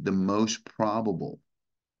calculate the most probable,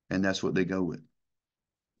 and that's what they go with.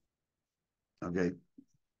 Okay.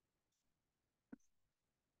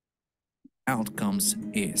 Outcomes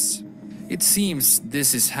is. It seems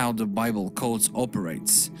this is how the Bible Codes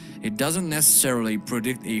operates. It doesn't necessarily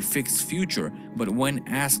predict a fixed future, but when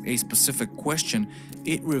asked a specific question,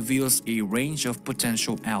 it reveals a range of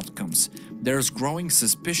potential outcomes. There's growing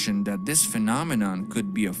suspicion that this phenomenon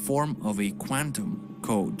could be a form of a quantum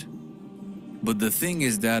code. But the thing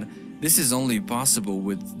is that this is only possible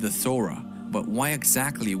with the Torah. But why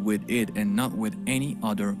exactly with it and not with any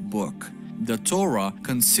other book? The Torah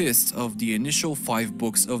consists of the initial 5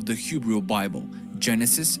 books of the Hebrew Bible: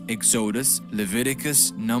 Genesis, Exodus,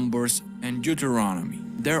 Leviticus, Numbers, and Deuteronomy.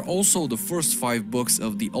 They're also the first 5 books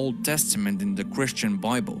of the Old Testament in the Christian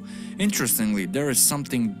Bible. Interestingly, there is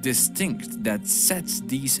something distinct that sets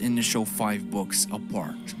these initial 5 books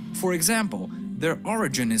apart. For example, their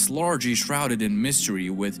origin is largely shrouded in mystery,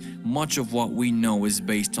 with much of what we know is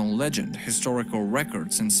based on legend, historical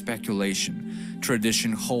records, and speculation.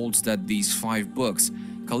 Tradition holds that these 5 books,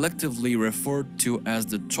 collectively referred to as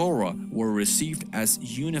the Torah, were received as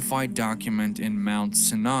unified document in Mount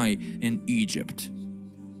Sinai in Egypt.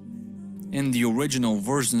 In the original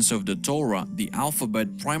versions of the Torah, the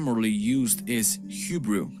alphabet primarily used is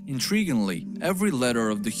Hebrew. Intriguingly, every letter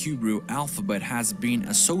of the Hebrew alphabet has been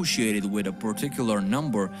associated with a particular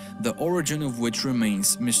number, the origin of which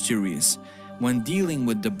remains mysterious. When dealing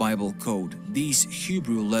with the Bible code, these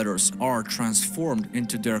Hebrew letters are transformed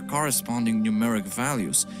into their corresponding numeric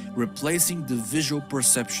values, replacing the visual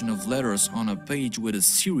perception of letters on a page with a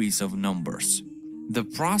series of numbers. The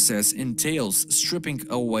process entails stripping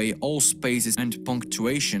away all spaces and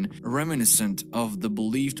punctuation reminiscent of the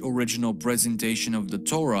believed original presentation of the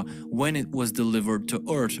Torah when it was delivered to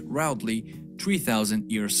Earth roughly 3,000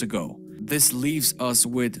 years ago. This leaves us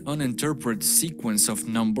with an uninterpreted sequence of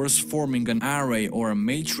numbers forming an array or a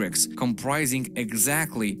matrix comprising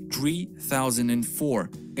exactly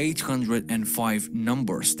 3,004,805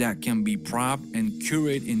 numbers that can be propped and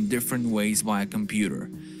curated in different ways by a computer.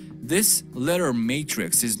 This letter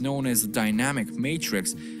matrix is known as a dynamic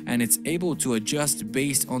matrix, and it's able to adjust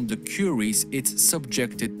based on the queries it's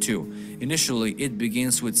subjected to. Initially, it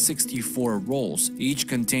begins with 64 rows, each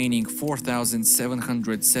containing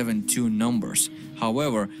 4,772 numbers.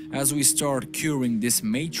 However, as we start querying this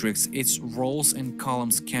matrix, its rows and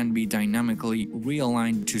columns can be dynamically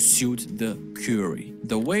realigned to suit the query.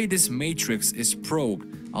 The way this matrix is probed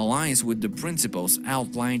aligns with the principles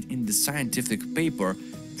outlined in the scientific paper,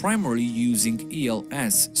 primarily using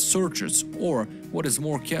ELS searches, or what is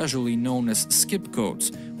more casually known as skip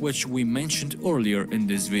codes, which we mentioned earlier in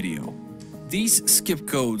this video. These skip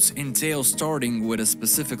codes entail starting with a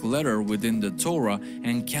specific letter within the Torah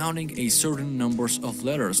and counting a certain numbers of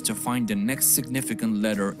letters to find the next significant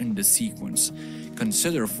letter in the sequence.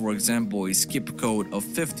 Consider, for example, a skip code of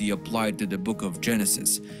 50 applied to the book of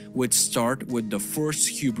Genesis, which start with the first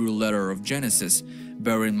Hebrew letter of Genesis.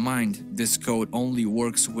 Bear in mind, this code only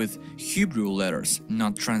works with Hebrew letters,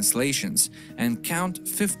 not translations, and count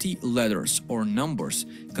 50 letters or numbers,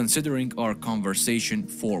 considering our conversation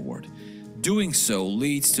forward. Doing so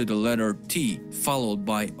leads to the letter T followed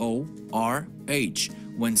by O, R, H,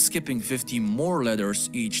 when skipping 50 more letters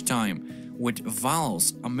each time. With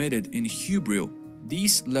vowels omitted in Hebrew,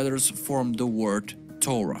 these letters form the word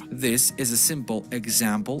Torah. This is a simple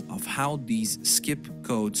example of how these skip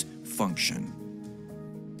codes function.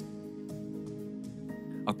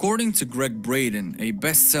 According to Greg Braden, a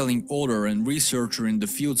best-selling author and researcher in the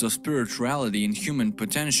fields of spirituality and human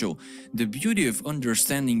potential, the beauty of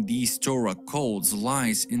understanding these Torah codes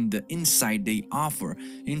lies in the insight they offer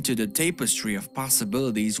into the tapestry of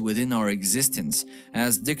possibilities within our existence,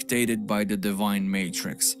 as dictated by the divine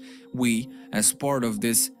matrix. We, as part of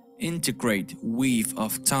this integrate weave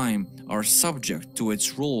of time, are subject to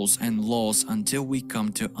its rules and laws until we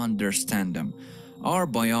come to understand them. Our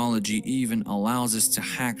biology even allows us to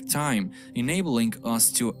hack time, enabling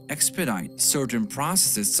us to expedite certain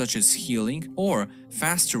processes such as healing or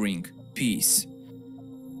fostering peace.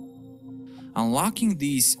 Unlocking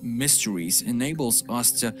these mysteries enables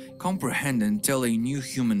us to comprehend and tell a new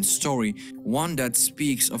human story, one that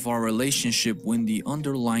speaks of our relationship with the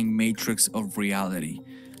underlying matrix of reality.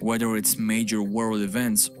 Whether it's major world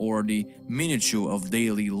events or the minutiae of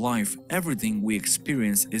daily life, everything we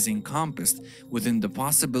experience is encompassed within the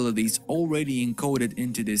possibilities already encoded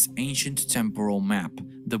into this ancient temporal map,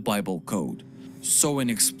 the Bible Code. So in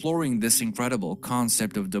exploring this incredible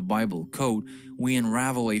concept of the Bible Code, we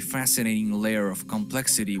unravel a fascinating layer of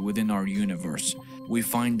complexity within our universe. We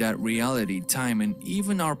find that reality, time, and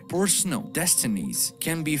even our personal destinies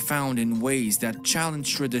can be found in ways that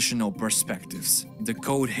challenge traditional perspectives. The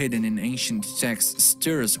code hidden in ancient texts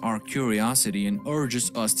stirs our curiosity and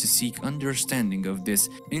urges us to seek understanding of this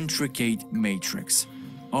intricate matrix.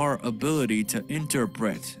 Our ability to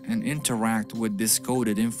interpret and interact with this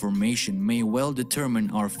coded information may well determine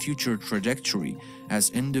our future trajectory as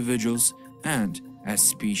individuals and as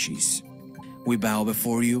species. We bow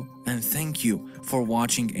before you and thank you for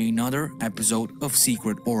watching another episode of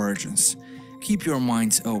Secret Origins. Keep your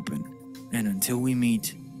minds open, and until we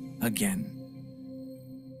meet again.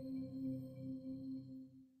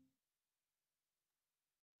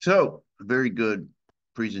 So, very good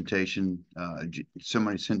presentation.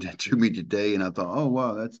 Somebody sent that to me today, and I thought, oh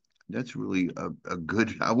wow, that's really a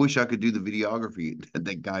good. I wish I could do the videography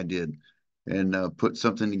that guy did, and put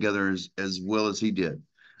something together as well as he did.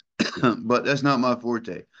 But that's not my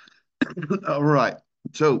forte. All right,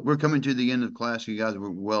 so we're coming to the end of class. You guys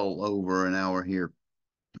were well over an hour here.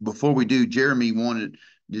 Before we do, Jeremy wanted.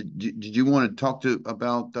 Did you want to talk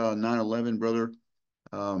about 9/11, brother?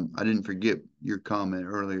 I didn't forget your comment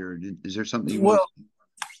earlier. Is there something you want?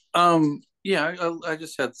 Yeah, I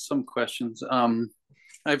just had some questions.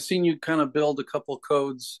 I've seen you kind of build a couple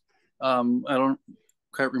codes. I don't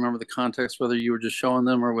quite remember the context, whether you were just showing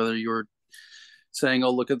them or whether you were saying,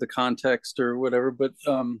 "Oh, look at the context" or whatever. But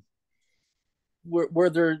were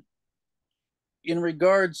there, in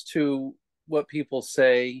regards to what people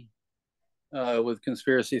say with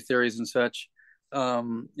conspiracy theories and such,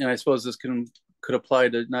 and I suppose this could apply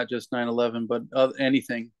to not just 9/11, but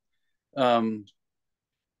anything.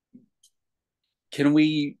 Can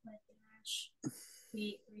we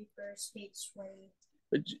reverse page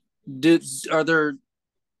 20? Are there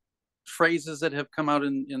phrases that have come out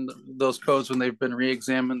in those codes when they've been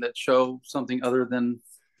re-examined that show something other than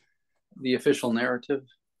the official narrative?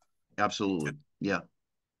 Absolutely. Yeah.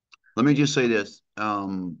 Let me just say this.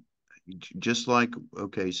 Just like,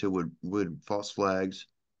 okay, so with false flags,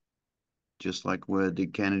 just like with the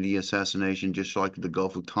Kennedy assassination, just like the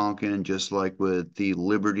Gulf of Tonkin, just like with the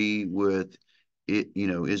Liberty with it,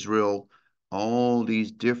 Israel, all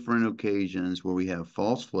these different occasions where we have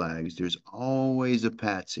false flags, there's always a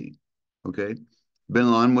patsy. Okay.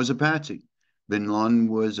 Bin Laden was a patsy. Bin Laden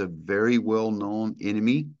was a very well-known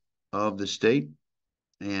enemy of the state.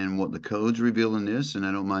 And what the codes reveal in this, and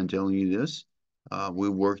I don't mind telling you this,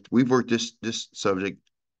 we've worked this subject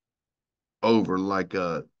over like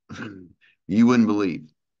you wouldn't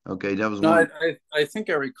believe. Okay, that was no, I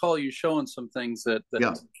think I recall you showing some things that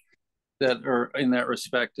yeah. that are in that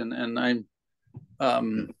respect, and I'm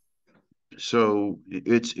so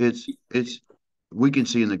it's we can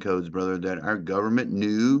see in the codes, brother, that our government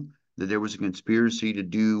knew that there was a conspiracy to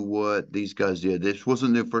do what these guys did. This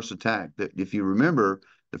wasn't their first attack. That, if you remember,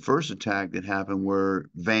 the first attack that happened were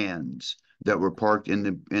vans that were parked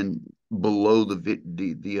in below the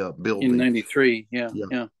building in 93.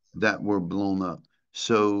 Yeah, that were blown up.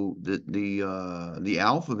 So the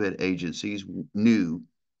alphabet agencies knew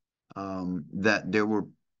that there were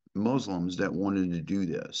Muslims that wanted to do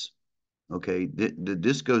this. Okay,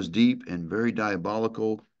 this goes deep and very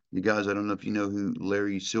diabolical. You guys, I don't know if you know who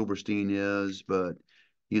Larry Silverstein is, but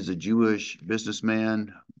he's a Jewish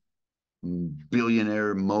businessman,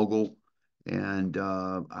 billionaire mogul, and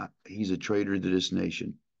he's a traitor to this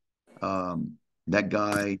nation. That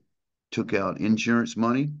guy took out insurance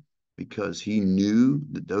money because he knew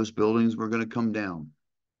that those buildings were going to come down.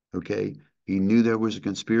 Okay, he knew there was a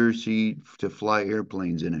conspiracy to fly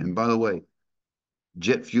airplanes in it. And by the way,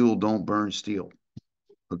 jet fuel don't burn steel.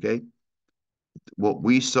 Okay, what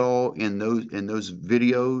we saw in those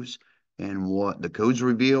videos and what the codes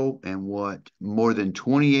reveal and what more than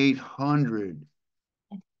 2,800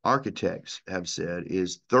 architects have said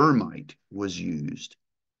is thermite was used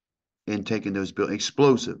in taking those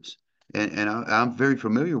explosives. And I'm very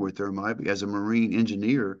familiar with thermite as a Marine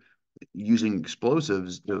engineer, using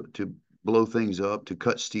explosives to blow things up, to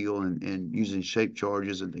cut steel, and using shape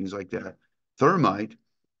charges and things like that. Thermite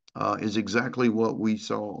is exactly what we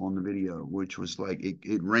saw on the video, which was like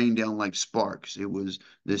it rained down like sparks.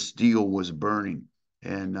 This steel was burning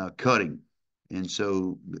and cutting. And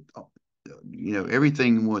so,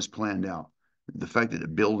 everything was planned out. The fact that the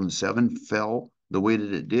building 7 fell the way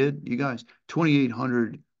that it did, you guys,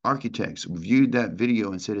 2,800 architects viewed that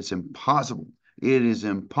video and said it's impossible. It is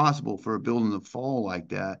impossible for a building to fall like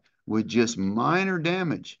that with just minor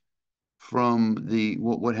damage from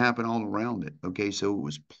what happened all around it. Okay, so it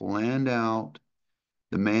was planned out.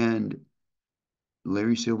 The man,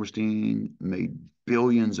 Larry Silverstein, made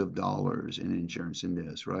billions of dollars in insurance in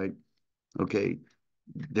this, right? Okay,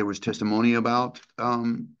 there was testimony about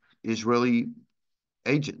Israeli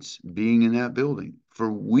agents being in that building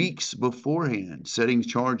for weeks beforehand, setting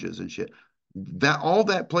charges and shit. All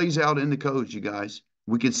that plays out in the codes, you guys.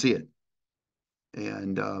 We can see it.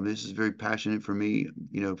 And this is very passionate for me.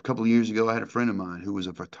 A couple of years ago, I had a friend of mine who was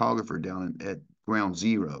a photographer down at Ground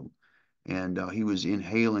Zero, and he was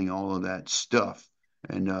inhaling all of that stuff.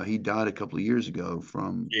 And he died a couple of years ago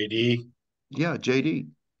from JD. Yeah, JD.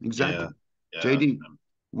 Exactly. Yeah. JD I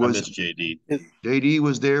was miss JD. JD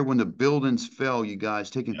was there when the buildings fell, you guys,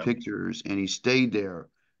 taking Yep. pictures, and he stayed there.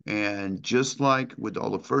 And just like with all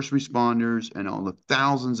the first responders and all the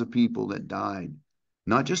thousands of people that died,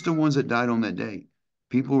 not just the ones that died on that day,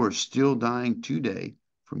 people are still dying today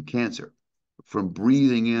from cancer, from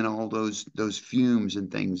breathing in all those fumes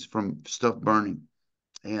and things from stuff burning.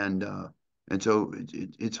 And so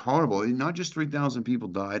it's horrible. Not just 3,000 people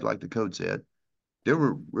died, like the code said. There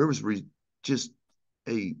was just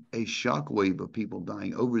a shockwave of people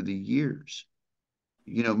dying over the years.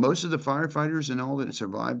 Most of the firefighters and all that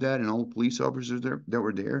survived that, and all the police officers that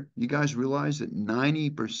were there, you guys realize that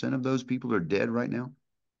 90% of those people are dead right now?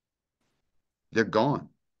 They're gone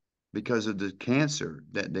because of the cancer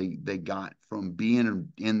that they got from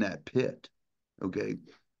being in that pit. Okay.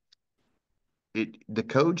 The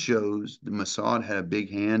code shows the Mossad had a big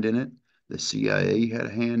hand in it. The CIA had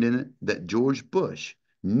a hand in it. That George Bush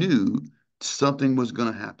knew something was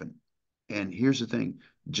going to happen. And here's the thing: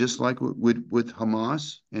 just like with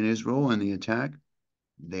Hamas and Israel and the attack,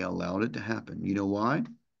 they allowed it to happen. You know why?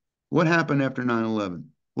 What happened after 9/11?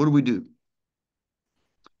 What do we do?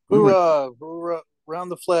 Hoorah! Hoorah! Round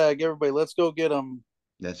the flag, everybody! Let's go get them.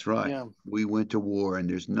 That's right. Yeah. We went to war, and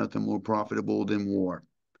there's nothing more profitable than war.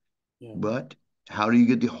 Yeah. But how do you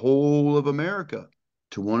get the whole of America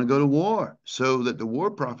to want to go to war so that the war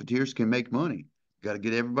profiteers can make money? You got to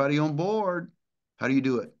get everybody on board. How do you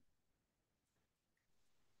do it?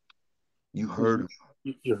 You heard them.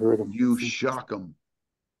 You heard them. You shock them.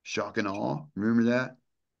 Shock and awe. Remember that?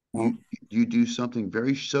 You do something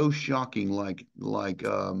very so shocking like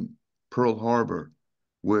Pearl Harbor,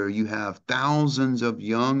 where you have thousands of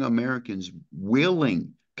young Americans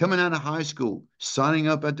coming out of high school, signing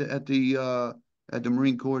up at the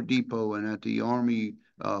Marine Corps depot and at the Army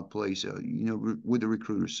place, with the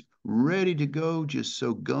recruiters, ready to go, just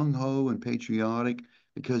so gung ho and patriotic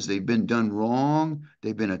because they've been done wrong,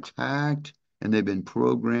 they've been attacked, and they've been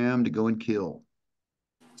programmed to go and kill.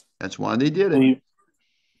 That's why they did it.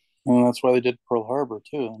 And that's why they did Pearl Harbor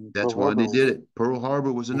too. That's why they did it. Pearl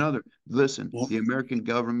Harbor was another. Listen, Yep. the American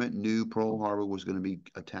government knew Pearl Harbor was going to be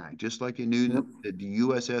attacked, just like they knew Yep. that the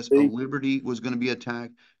USS Liberty was going to be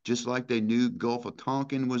attacked, just like they knew Gulf of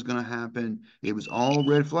Tonkin was going to happen. It was all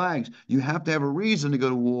red flags. You have to have a reason to go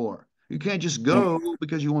to war. You can't just go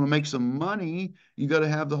because you want to make some money. You got to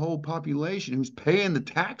have the whole population who's paying the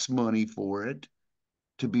tax money for it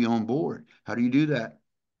to be on board. How do you do that?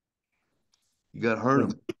 You got to hurt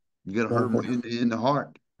them. You got to hurt them in the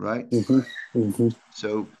heart, right?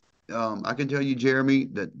 So I can tell you, Jeremy,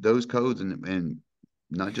 that those codes, and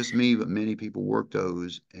not just me, but many people work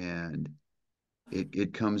those, and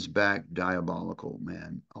it comes back diabolical,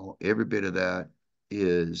 man. Every bit of that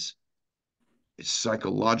it's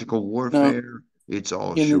psychological warfare. It's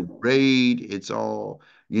all charade. It's all,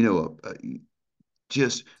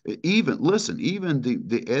 just even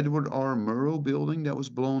the Edward R. Murrow building that was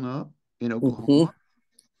blown up in Oklahoma.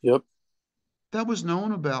 Yep. That was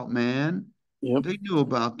known about, man. Yep. They knew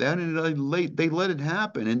about that, and they let it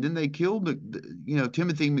happen, and then they killed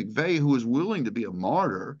Timothy McVeigh, who was willing to be a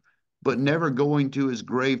martyr, but never going to his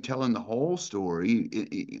grave telling the whole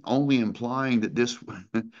story, only implying that this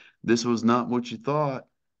this was not what you thought.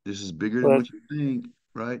 This is bigger than what you think,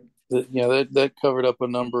 right? That covered up a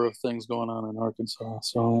number of things going on in Arkansas.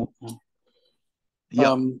 So,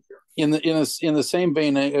 yeah. In the same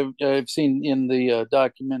vein, I've seen in the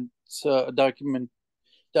document.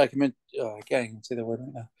 I can't even say the word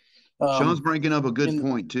right now. Sean's bringing up a good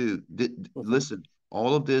point too. Listen,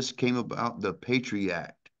 all of this came about. The Patriot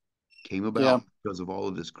Act came about because of all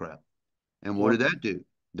of this crap. And what did that do?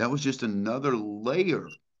 That was just another layer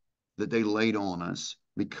that they laid on us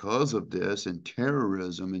because of this and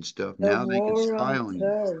terrorism and stuff. The Now they can war spy on on you.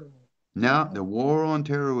 terror. Now the war on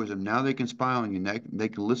terrorism. Now they can spy on you. They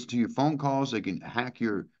can listen to your phone calls. They can hack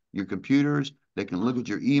your computers. They can look at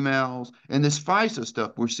your emails. And this FISA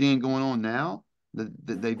stuff we're seeing going on now that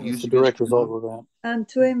they've It's used the against direct result Trump. of that. And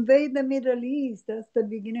to invade the Middle East, that's the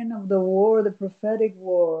beginning of the war, the prophetic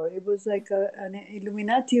war. It was like an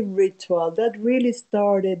Illuminati ritual that really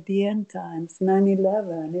started the end times,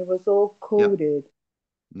 9/11. It was all Yep. coded.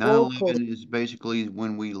 All 9/11 is basically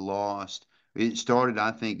when we lost. It started,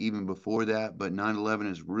 I think, even before that, but 9/11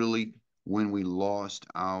 is really when we lost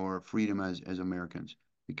our freedom as Americans.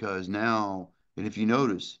 Because now, and if you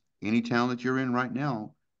notice, any town that you're in right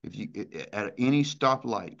now, if you at any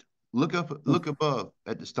stoplight, look above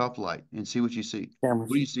at the stoplight and see what you see. What do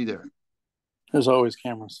Cameras. you see there? There's always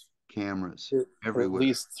cameras. Cameras At everywhere.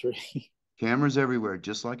 least 3. Cameras everywhere,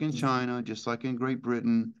 just like in China, just like in Great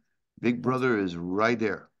Britain. Big Brother is right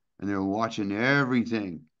there, and they're watching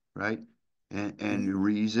everything, right? And the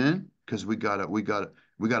reason, because we gotta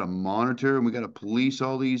monitor and we gotta police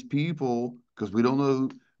all these people because we don't know,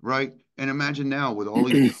 right? And imagine now with all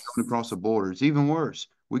these people coming across the border, it's even worse.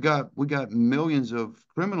 We got millions of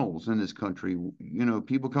criminals in this country. You know,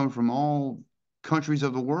 people coming from all countries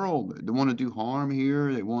of the world. They want to do harm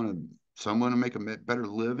here. They want to someone to make a better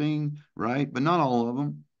living, right? But not all of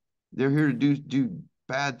them. They're here to do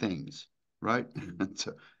bad things, right?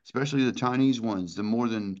 So, especially the Chinese ones. The more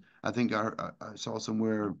than I think I saw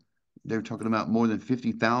somewhere they were talking about more than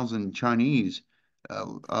 50,000 Chinese, uh,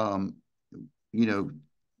 um, you know,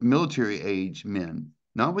 military age men,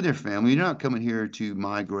 not with their family. They're not coming here to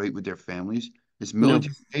migrate with their families. It's No.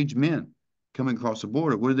 military age men coming across the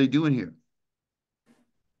border. What are they doing here?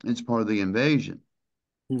 It's part of the invasion.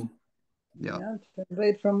 Hmm. Yeah. Yeah, to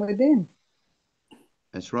invade from within.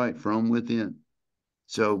 That's right, from within.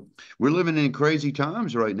 So we're living in crazy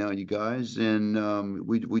times right now, you guys, and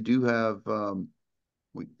we do have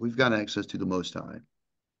we've got access to the Most High.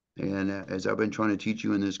 And as I've been trying to teach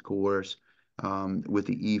you in this course, with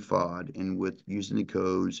the ephod and with using the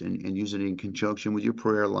codes and using it in conjunction with your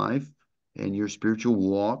prayer life and your spiritual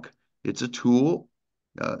walk, it's a tool.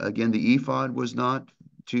 Again, the ephod was not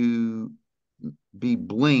to be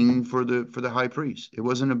bling for the high priest. It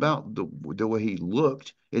wasn't about the way he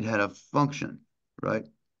looked. It had a function, right?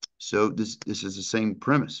 So this is the same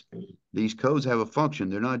premise. These codes have a function.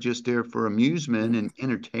 They're not just there for amusement and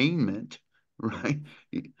entertainment, right?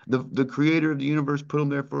 The creator of the universe put them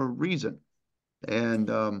there for a reason.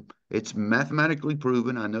 And it's mathematically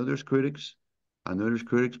proven. I know there's critics. I know there's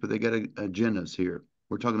critics, but they got agendas here.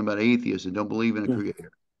 We're talking about atheists that don't believe in a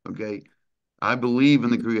creator. Okay. I believe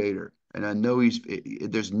in the creator, and I know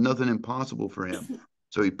there's nothing impossible for him.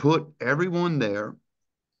 So he put everyone there.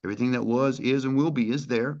 Everything that was, is, and will be is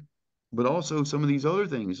there. But also some of these other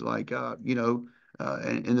things, like in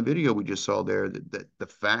the video we just saw there, that the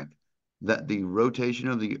fact that the rotation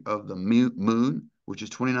of the moon, which is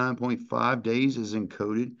 29.5 days, is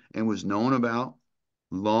encoded and was known about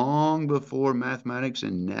long before mathematics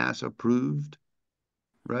and NASA proved,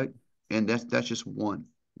 right? And that's just one.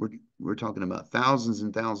 We're talking about thousands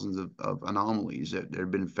and thousands of anomalies that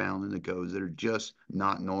have been found in the codes that are just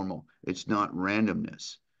not normal. It's not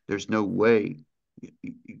randomness. There's no way,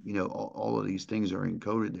 all of these things are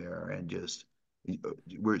encoded there, and just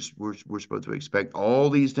we're supposed to expect all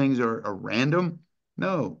these things are random.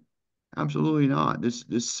 No, absolutely not. This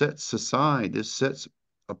sets aside, this sets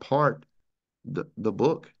apart the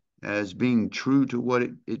book as being true to what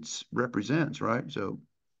it represents, right? So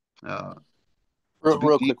it's a big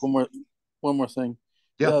Real deal. quick, one more thing.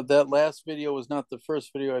 Yeah, That last video was not the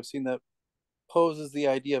first video I've seen that poses the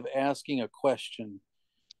idea of asking a question.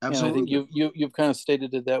 And I think absolutely. you've kind of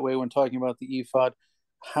stated it that way when talking about the ephod.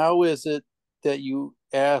 How is it that you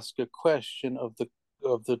ask a question of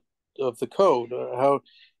the code? How,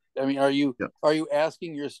 I mean, are you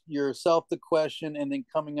asking yourself the question and then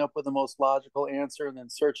coming up with the most logical answer and then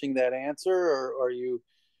searching that answer, or are you,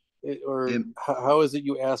 or And, how is it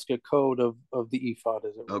you ask a code of the ephod,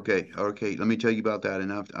 as it were? okay. Let me tell you about that.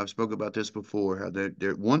 And I've spoken about this before. How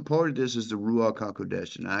one part of this is the Ruach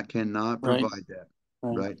HaKodesh, and I cannot Right, provide that.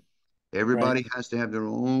 right, Right. right. Everybody has to have their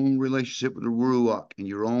own relationship with the Ruach and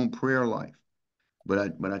your own prayer life. But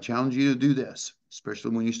I challenge you to do this,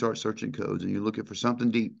 especially when you start searching codes and you're looking for something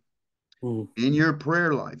deep. Mm. In your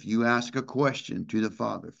prayer life, you ask a question to the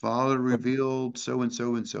Father. Father, revealed so and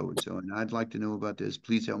so and so and so, and I'd like to know about this.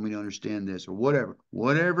 Please help me to understand this, or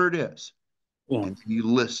whatever it is. Yeah. And you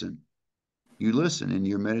listen. You listen in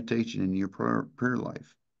your meditation, in your prayer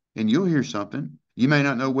life, and you'll hear something. You may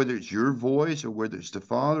not know whether it's your voice or whether it's the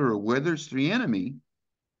Father or whether it's the enemy,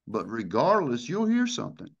 But regardless, you'll hear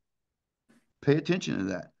something. Pay attention to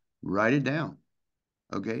that. Write it down.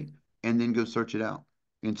 Okay. And then go search it out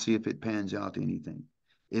and see if it pans out to anything.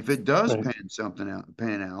 If it does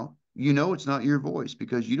pan out, you know it's not your voice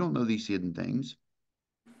because you don't know these hidden things.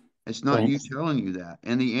 It's not you telling you that.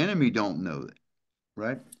 And the enemy don't know that,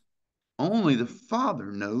 right? Only the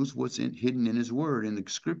Father knows what's hidden in his word. And the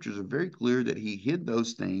scriptures are very clear that he hid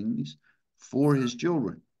those things for his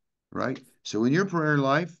children, right? So in your prayer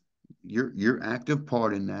life, your active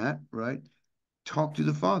part in that, right? Talk to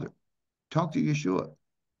the Father. Talk to Yeshua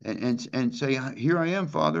and say, here I am,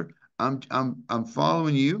 Father. I'm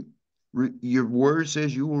following you. Your word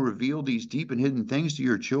says you will reveal these deep and hidden things to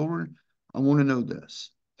your children. I want to know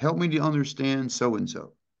this. Help me to understand so and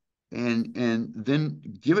so. And then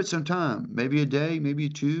give it some time, maybe a day, maybe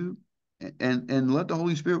two, and let the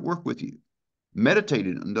Holy Spirit work with you. Meditate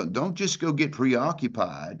it. Don't just go get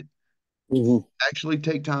preoccupied. Actually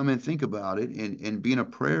take time and think about it and be in a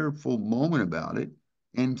prayerful moment about it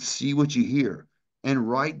and see what you hear and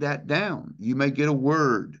write that down. You may get a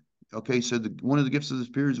word. Okay, so one of the gifts of the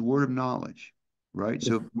Spirit is a word of knowledge, right?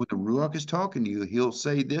 So when the Ruach is talking to you, he'll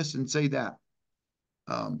say this and say that.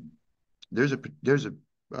 There's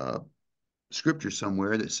a scripture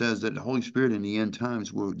somewhere that says that the Holy Spirit in the end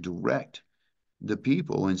times will direct the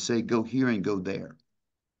people and say, go here and go there,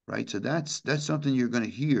 right? So that's something you're going to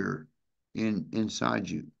hear inside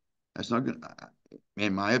you. That's not going to,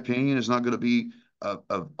 in my opinion, it's not going to be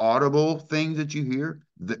a audible thing that you hear,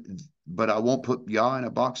 but I won't put Yah in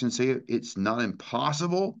a box and say it's not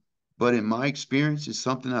impossible, but in my experience, it's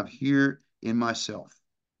something I've heard in myself,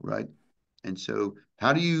 right? And so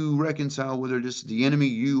how do you reconcile whether it's the enemy,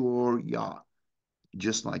 you, or Yah?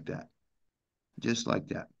 Just like that. Just like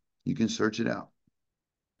that. You can search it out.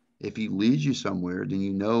 If he leads you somewhere, then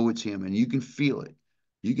you know it's him and you can feel it.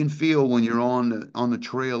 You can feel when you're on the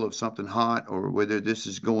trail of something hot or whether this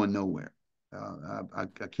is going nowhere.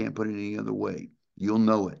 I can't put it any other way. You'll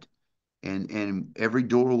know it. And every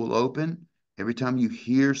door will open. Every time you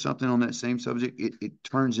hear something on that same subject, it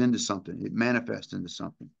turns into something. It manifests into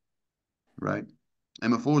something, right?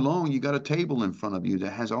 And before long, you got a table in front of you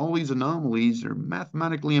that has all these anomalies that are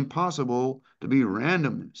mathematically impossible to be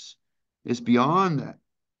randomness. It's beyond that,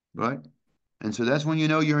 right? And so that's when you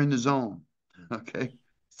know you're in the zone. Okay.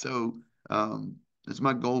 So that's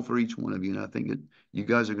my goal for each one of you. And I think that you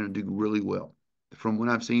guys are going to do really well. From what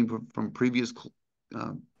I've seen from previous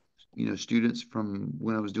students from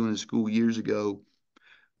when I was doing the school years ago,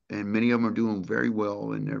 and many of them are doing very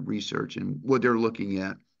well in their research and what they're looking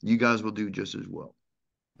at. You guys will do just as well.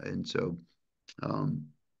 And so,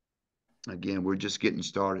 again, we're just getting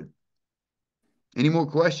started. Any more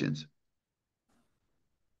questions?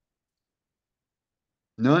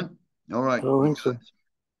 None? All right. I don't think so.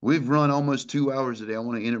 We've run almost 2 hours today. I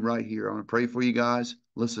want to end it right here. I want to pray for you guys.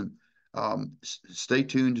 Listen, stay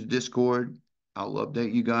tuned to Discord. I'll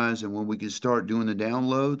update you guys. And when we can start doing the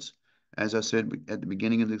downloads, as I said at the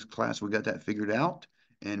beginning of this class, we got that figured out.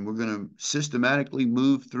 And we're going to systematically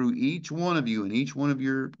move through each one of you and each one of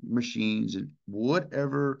your machines and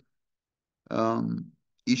whatever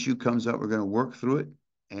issue comes up, we're going to work through it.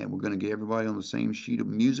 And we're going to get everybody on the same sheet of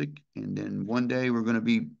music. And then one day we're going to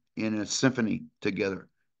be in a symphony together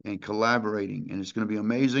and collaborating. And it's going to be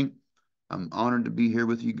amazing. I'm honored to be here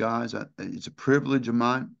with you guys. It's a privilege of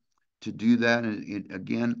mine to do that. And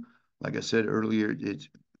again, like I said earlier,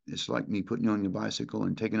 it's like me putting you on your bicycle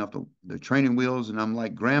and taking off the training wheels. And I'm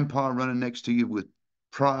like grandpa running next to you with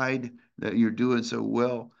pride that you're doing so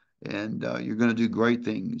well. And you're going to do great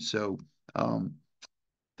things. So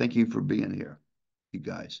thank you for being here, you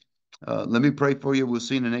guys. Let me pray for you. We'll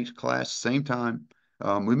see you in the next class, same time.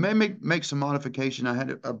 We may make some modification. I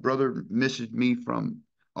had a brother message me from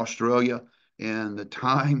Australia, and the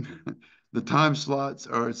time slots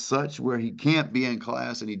are such where he can't be in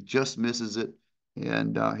class and he just misses it,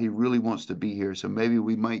 and he really wants to be here. So maybe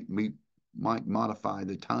we might modify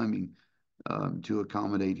the timing to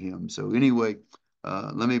accommodate him. So anyway,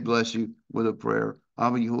 let me bless you with a prayer.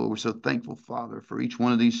 Abba Yahuwah, we're so thankful, Father, for each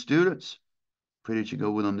one of these students. Pray that you go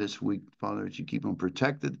with them this week, Father, that you keep them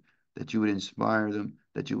protected, that you would inspire them,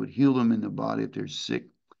 that you would heal them in the body if they're sick.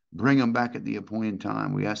 Bring them back at the appointed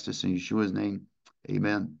time. We ask this in Yeshua's name.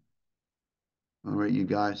 Amen. All right, you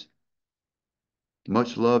guys.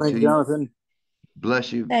 Much love to you. Jonathan.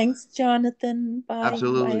 Bless you. Thanks, Jonathan. Bye.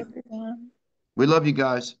 Absolutely. Bye, everyone. We love you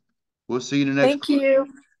guys. We'll see you in the next. Thank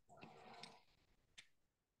you.